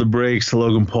during one of the breaks,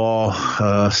 Logan Paul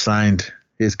signed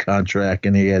his contract,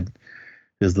 and he had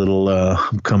his little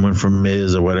coming from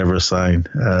Miz or whatever sign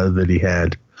that he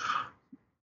had.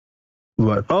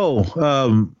 But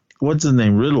what's his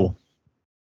name? Riddle.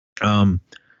 When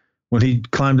he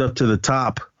climbed up to the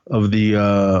top of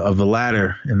the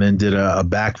ladder and then did a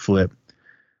backflip.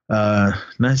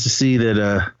 Nice to see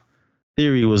that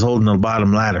Theory was holding the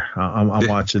bottom ladder. I'm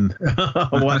watching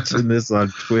I'm watching this on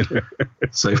Twitter.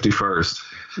 Safety first.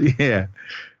 Yeah.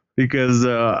 Because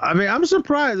I'm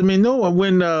surprised. I mean, no,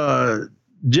 when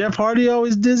Jeff Hardy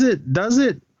always does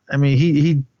it. I mean,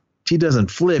 he doesn't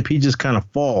flip. He just kind of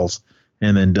falls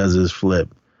and then does his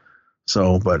flip.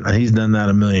 So, but he's done that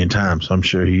a million times. So I'm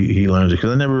sure he learns it,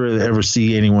 because I never really ever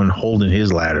see anyone holding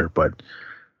his ladder. But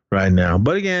right now,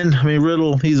 but again, I mean,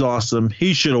 Riddle, he's awesome.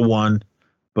 He should have won,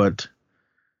 but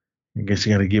I guess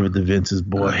you got to give it to Vince's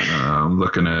boy. I'm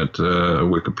looking at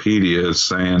Wikipedia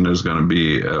saying there's going to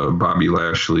be a Bobby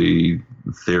Lashley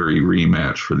Theory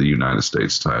rematch for the United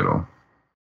States title.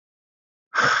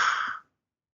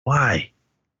 Why?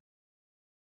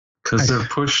 Because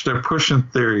they're pushing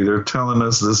Theory. They're telling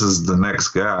us this is the next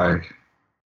guy.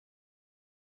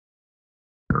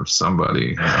 Or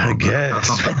somebody. I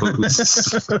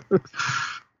guess.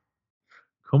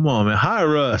 Come on, man.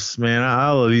 Hire us, man.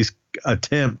 I'll at least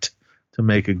attempt to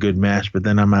make a good match, but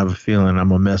then I'm gonna have a feeling I'm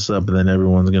gonna mess up, and then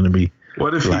everyone's gonna be.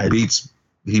 What if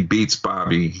he beats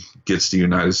Bobby, gets the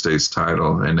United States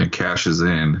title, and then cashes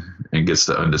in and gets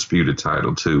the undisputed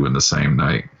title too in the same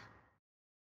night?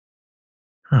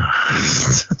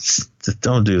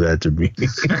 Don't do that to me.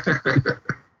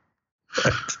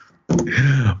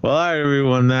 Well, all right,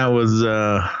 everyone. That was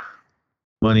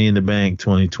Money in the Bank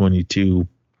 2022.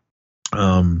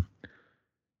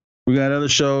 We got other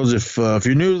shows. If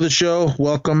you're new to the show,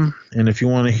 welcome. And if you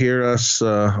want to hear us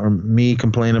or me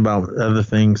complain about other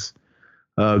things,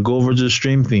 go over to the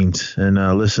Stream Fiends and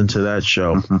listen to that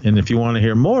show. Mm-hmm. And if you want to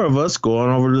hear more of us, go on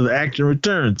over to the Action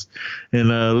Returns and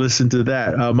listen to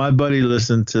that. My buddy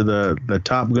listened to the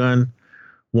Top Gun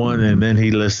one, mm-hmm. and then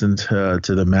he listened to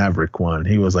the Maverick one.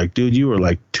 He was like, dude, you were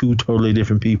like two totally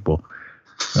different people.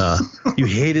 You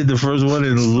hated the first one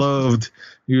and loved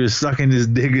you were sucking his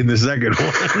dick in the second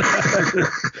one.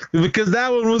 Because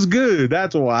that one was good.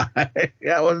 That's why.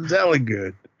 That was hella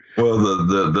good. Well,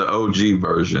 the OG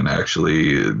version,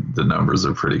 actually, the numbers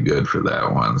are pretty good for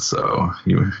that one. So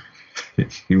you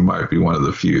might be one of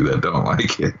the few that don't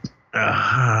like it.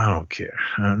 I don't care.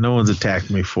 No one's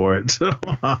attacked me for it, so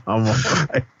I'm all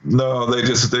right. No, they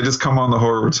just come on the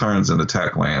Horror Returns and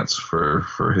attack Lance for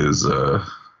his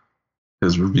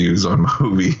reviews on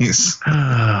movies.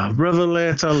 Brother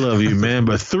Lance, I love you, man.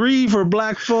 But 3 for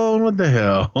Black Phone? What the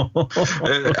hell?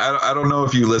 I don't know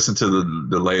if you listened to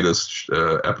the latest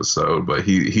episode, but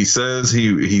he says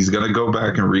he's going to go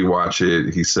back and rewatch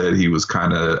it. He said he was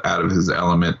kind of out of his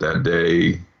element that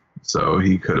day, so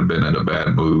he could have been in a bad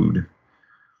mood.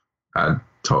 I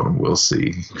told him we'll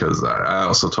see, because I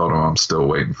also told him I'm still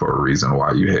waiting for a reason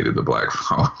why you hated the Black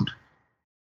Phone.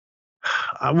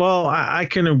 Well, I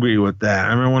can agree with that. I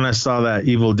remember when I saw that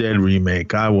Evil Dead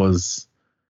remake, I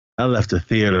left the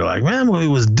theater like, man, that movie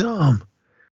was dumb.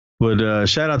 But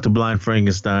shout out to Blind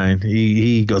Frankenstein.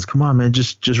 He goes, come on, man,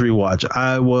 just rewatch.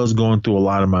 I was going through a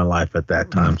lot of my life at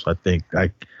that time, so I think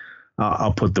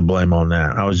I'll put the blame on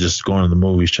that. I was just going to the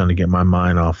movies trying to get my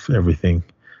mind off everything.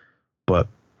 But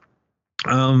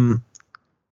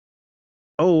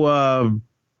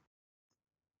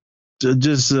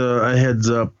just a heads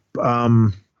up.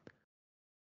 It's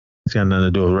got nothing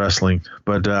to do with wrestling,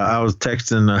 but I was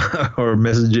texting or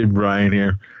messaging Brian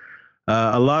here.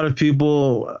 A lot of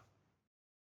people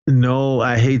know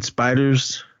I hate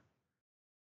spiders,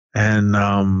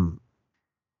 and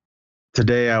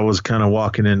today I was kind of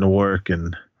walking into work,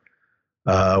 and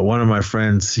one of my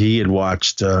friends, he had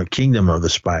watched Kingdom of the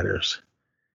Spiders,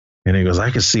 and he goes, I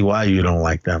can see why you don't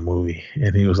like that movie.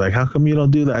 And he was like, how come you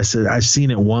don't do that? I said, I've seen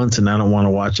it once and I don't want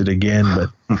to watch it again. But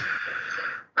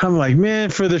I'm like, man,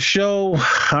 for the show,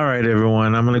 all right,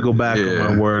 everyone, I'm going to go back on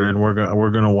my word, and we're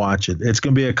going to watch it. It's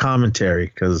going to be a commentary,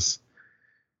 because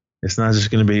it's not just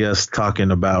going to be us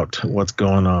talking about what's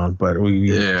going on, but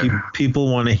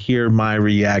people want to hear my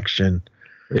reaction.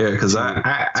 Yeah, because I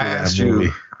asked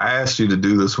you to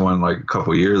do this one like a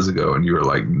couple years ago, and you were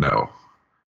like, no.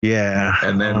 Yeah.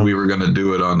 And then we were going to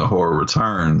do it on the Horror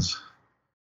Returns.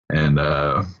 And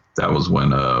that was when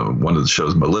one of the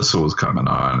shows Melissa was coming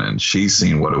on, and she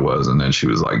seen what it was, and then she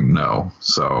was like, no.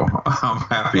 So I'm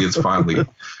happy it's finally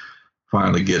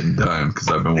getting done, because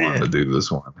I've been wanting to do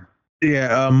this one.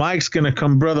 Yeah, Brother Mike's going to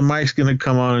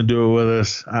come on and do it with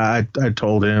us. I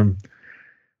told him.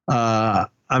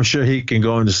 I'm sure he can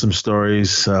go into some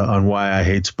stories on why I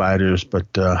hate spiders,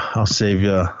 but I'll save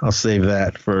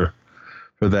that for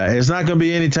that. It's not going to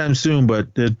be anytime soon, but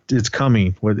it's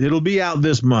coming. It'll be out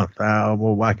this month.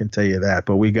 I can tell you that.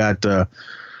 But we got 2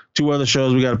 other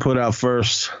shows we got to put out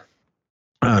first.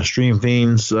 Stream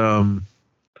Fiends, The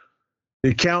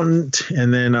Accountant,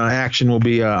 and then Action will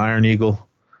be Iron Eagle.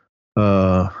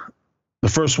 The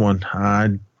first one,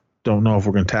 I don't know if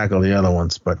we're going to tackle the other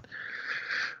ones, but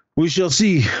we shall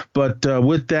see. But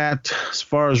with that, as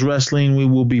far as wrestling, we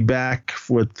will be back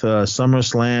with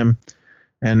SummerSlam.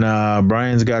 And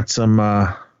Brian's got some,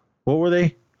 what were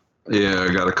they? Yeah,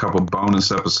 I got a couple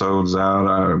bonus episodes out.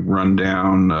 I run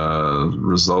down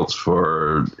results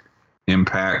for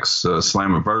Impact's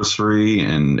Slammiversary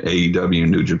and AEW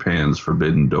New Japan's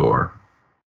Forbidden Door.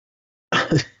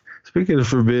 Speaking of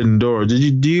Forbidden Door, do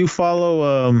you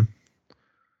follow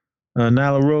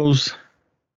Nyla Rose?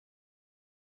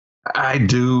 I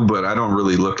do, but I don't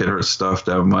really look at her stuff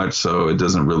that much, so it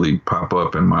doesn't really pop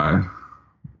up in my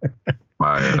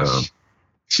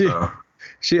she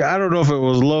I don't know if it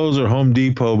was Lowe's or Home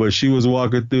Depot, but she was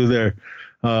walking through there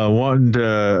wanting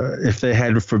to, if they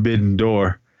had a Forbidden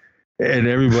Door, and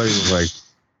everybody was like,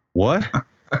 what?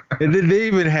 And then they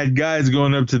even had guys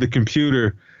going up to the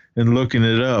computer and looking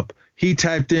it up. He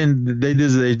typed in, they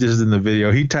just in the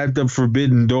video, he typed up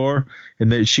Forbidden Door,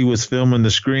 and that she was filming the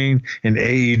screen, and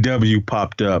AEW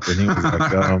popped up. And he was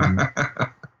like,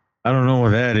 I don't know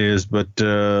what that is, but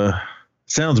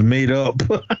sounds made up.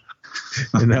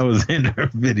 And that was in her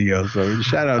video. So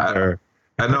shout out to her.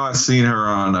 I know I've seen her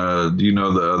on, do you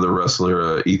know the other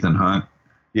wrestler, Ethan Hunt?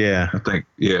 Yeah. I think,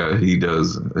 yeah, he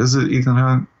does. Is it Ethan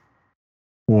Hunt?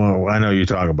 Well, I know you're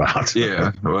talking about.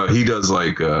 Yeah. Well, he does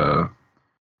like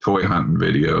toy hunting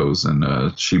videos,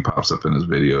 and she pops up in his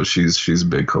videos. She's a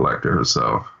big collector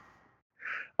herself.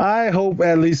 I hope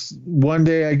at least one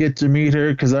day I get to meet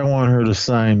her, because I want her to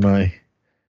sign my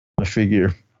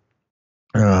figure.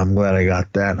 I'm glad I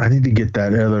got that. I need to get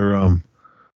that other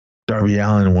Darby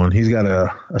Allin one. He's got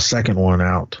a second one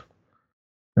out.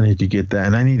 I need to get that,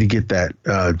 and I need to get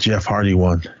that Jeff Hardy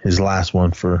one, his last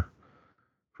one for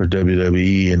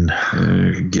WWE,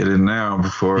 and get it now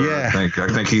before. Yeah. I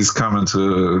think he's coming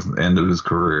to the end of his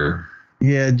career.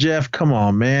 Yeah, Jeff, come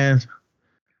on, man,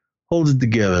 hold it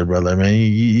together, brother, man.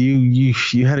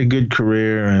 You had a good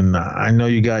career, and I know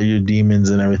you got your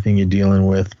demons and everything you're dealing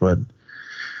with, but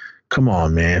come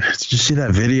on, man. Did you see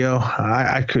that video?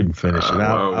 I couldn't finish it.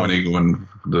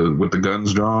 With the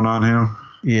guns drawn on him.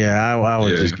 Yeah, I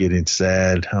was just getting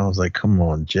sad. I was like, come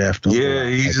on, Jeff. Yeah,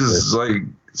 he's just like,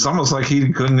 it's almost like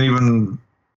he couldn't even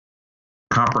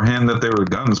comprehend that there were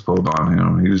guns pulled on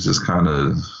him. He was just kind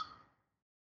of.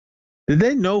 Did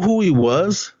they know who he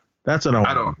was? That's what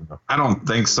I don't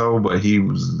think so, but he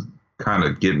was kind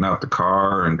of getting out the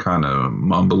car and kind of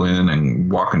mumbling and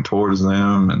walking towards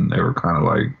them, and they were kind of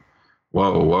like,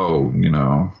 whoa, you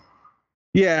know.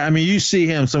 Yeah, I mean, you see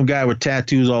him, some guy with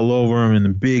tattoos all over him and the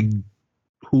big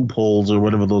hoop holes or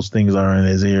whatever those things are in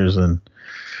his ears, and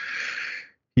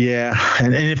yeah,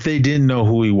 and if they didn't know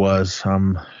who he was,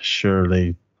 I'm sure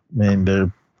they're doing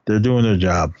their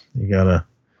job.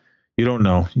 You don't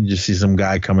know. You just see some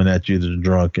guy coming at you that's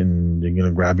drunk, and you're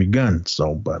gonna grab your gun.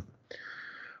 So, but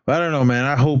I don't know, man.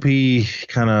 I hope he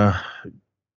kind of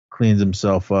cleans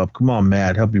himself up. Come on,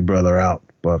 Matt, help your brother out.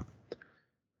 But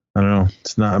I don't know.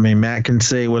 It's not. I mean, Matt can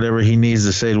say whatever he needs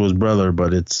to say to his brother,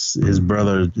 but it's his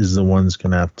brother is the one's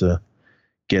gonna have to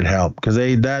get help, because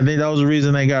that was the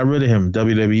reason they got rid of him.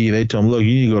 WWE, they told him, look, you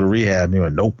need to go to rehab, and he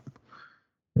went, nope.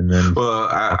 And then, well,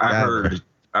 I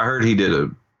heard he did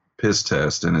a piss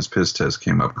test, and his piss test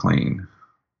came up clean.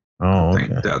 Oh, okay. I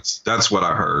think that's what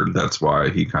I heard. That's why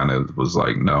he kind of was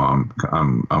like, no,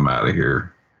 I'm out of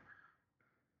here.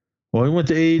 Well, he went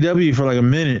to AEW for like a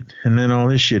minute, and then all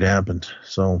this shit happened.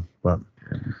 So, but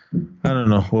I don't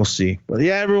know. We'll see. But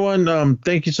yeah, everyone,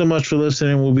 thank you so much for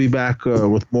listening. We'll be back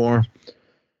with more.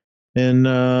 And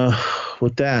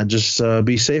with that, just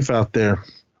be safe out there.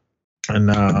 And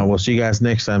we'll see you guys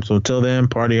next time. So until then,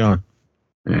 party on.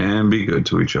 And be good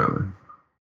to each other.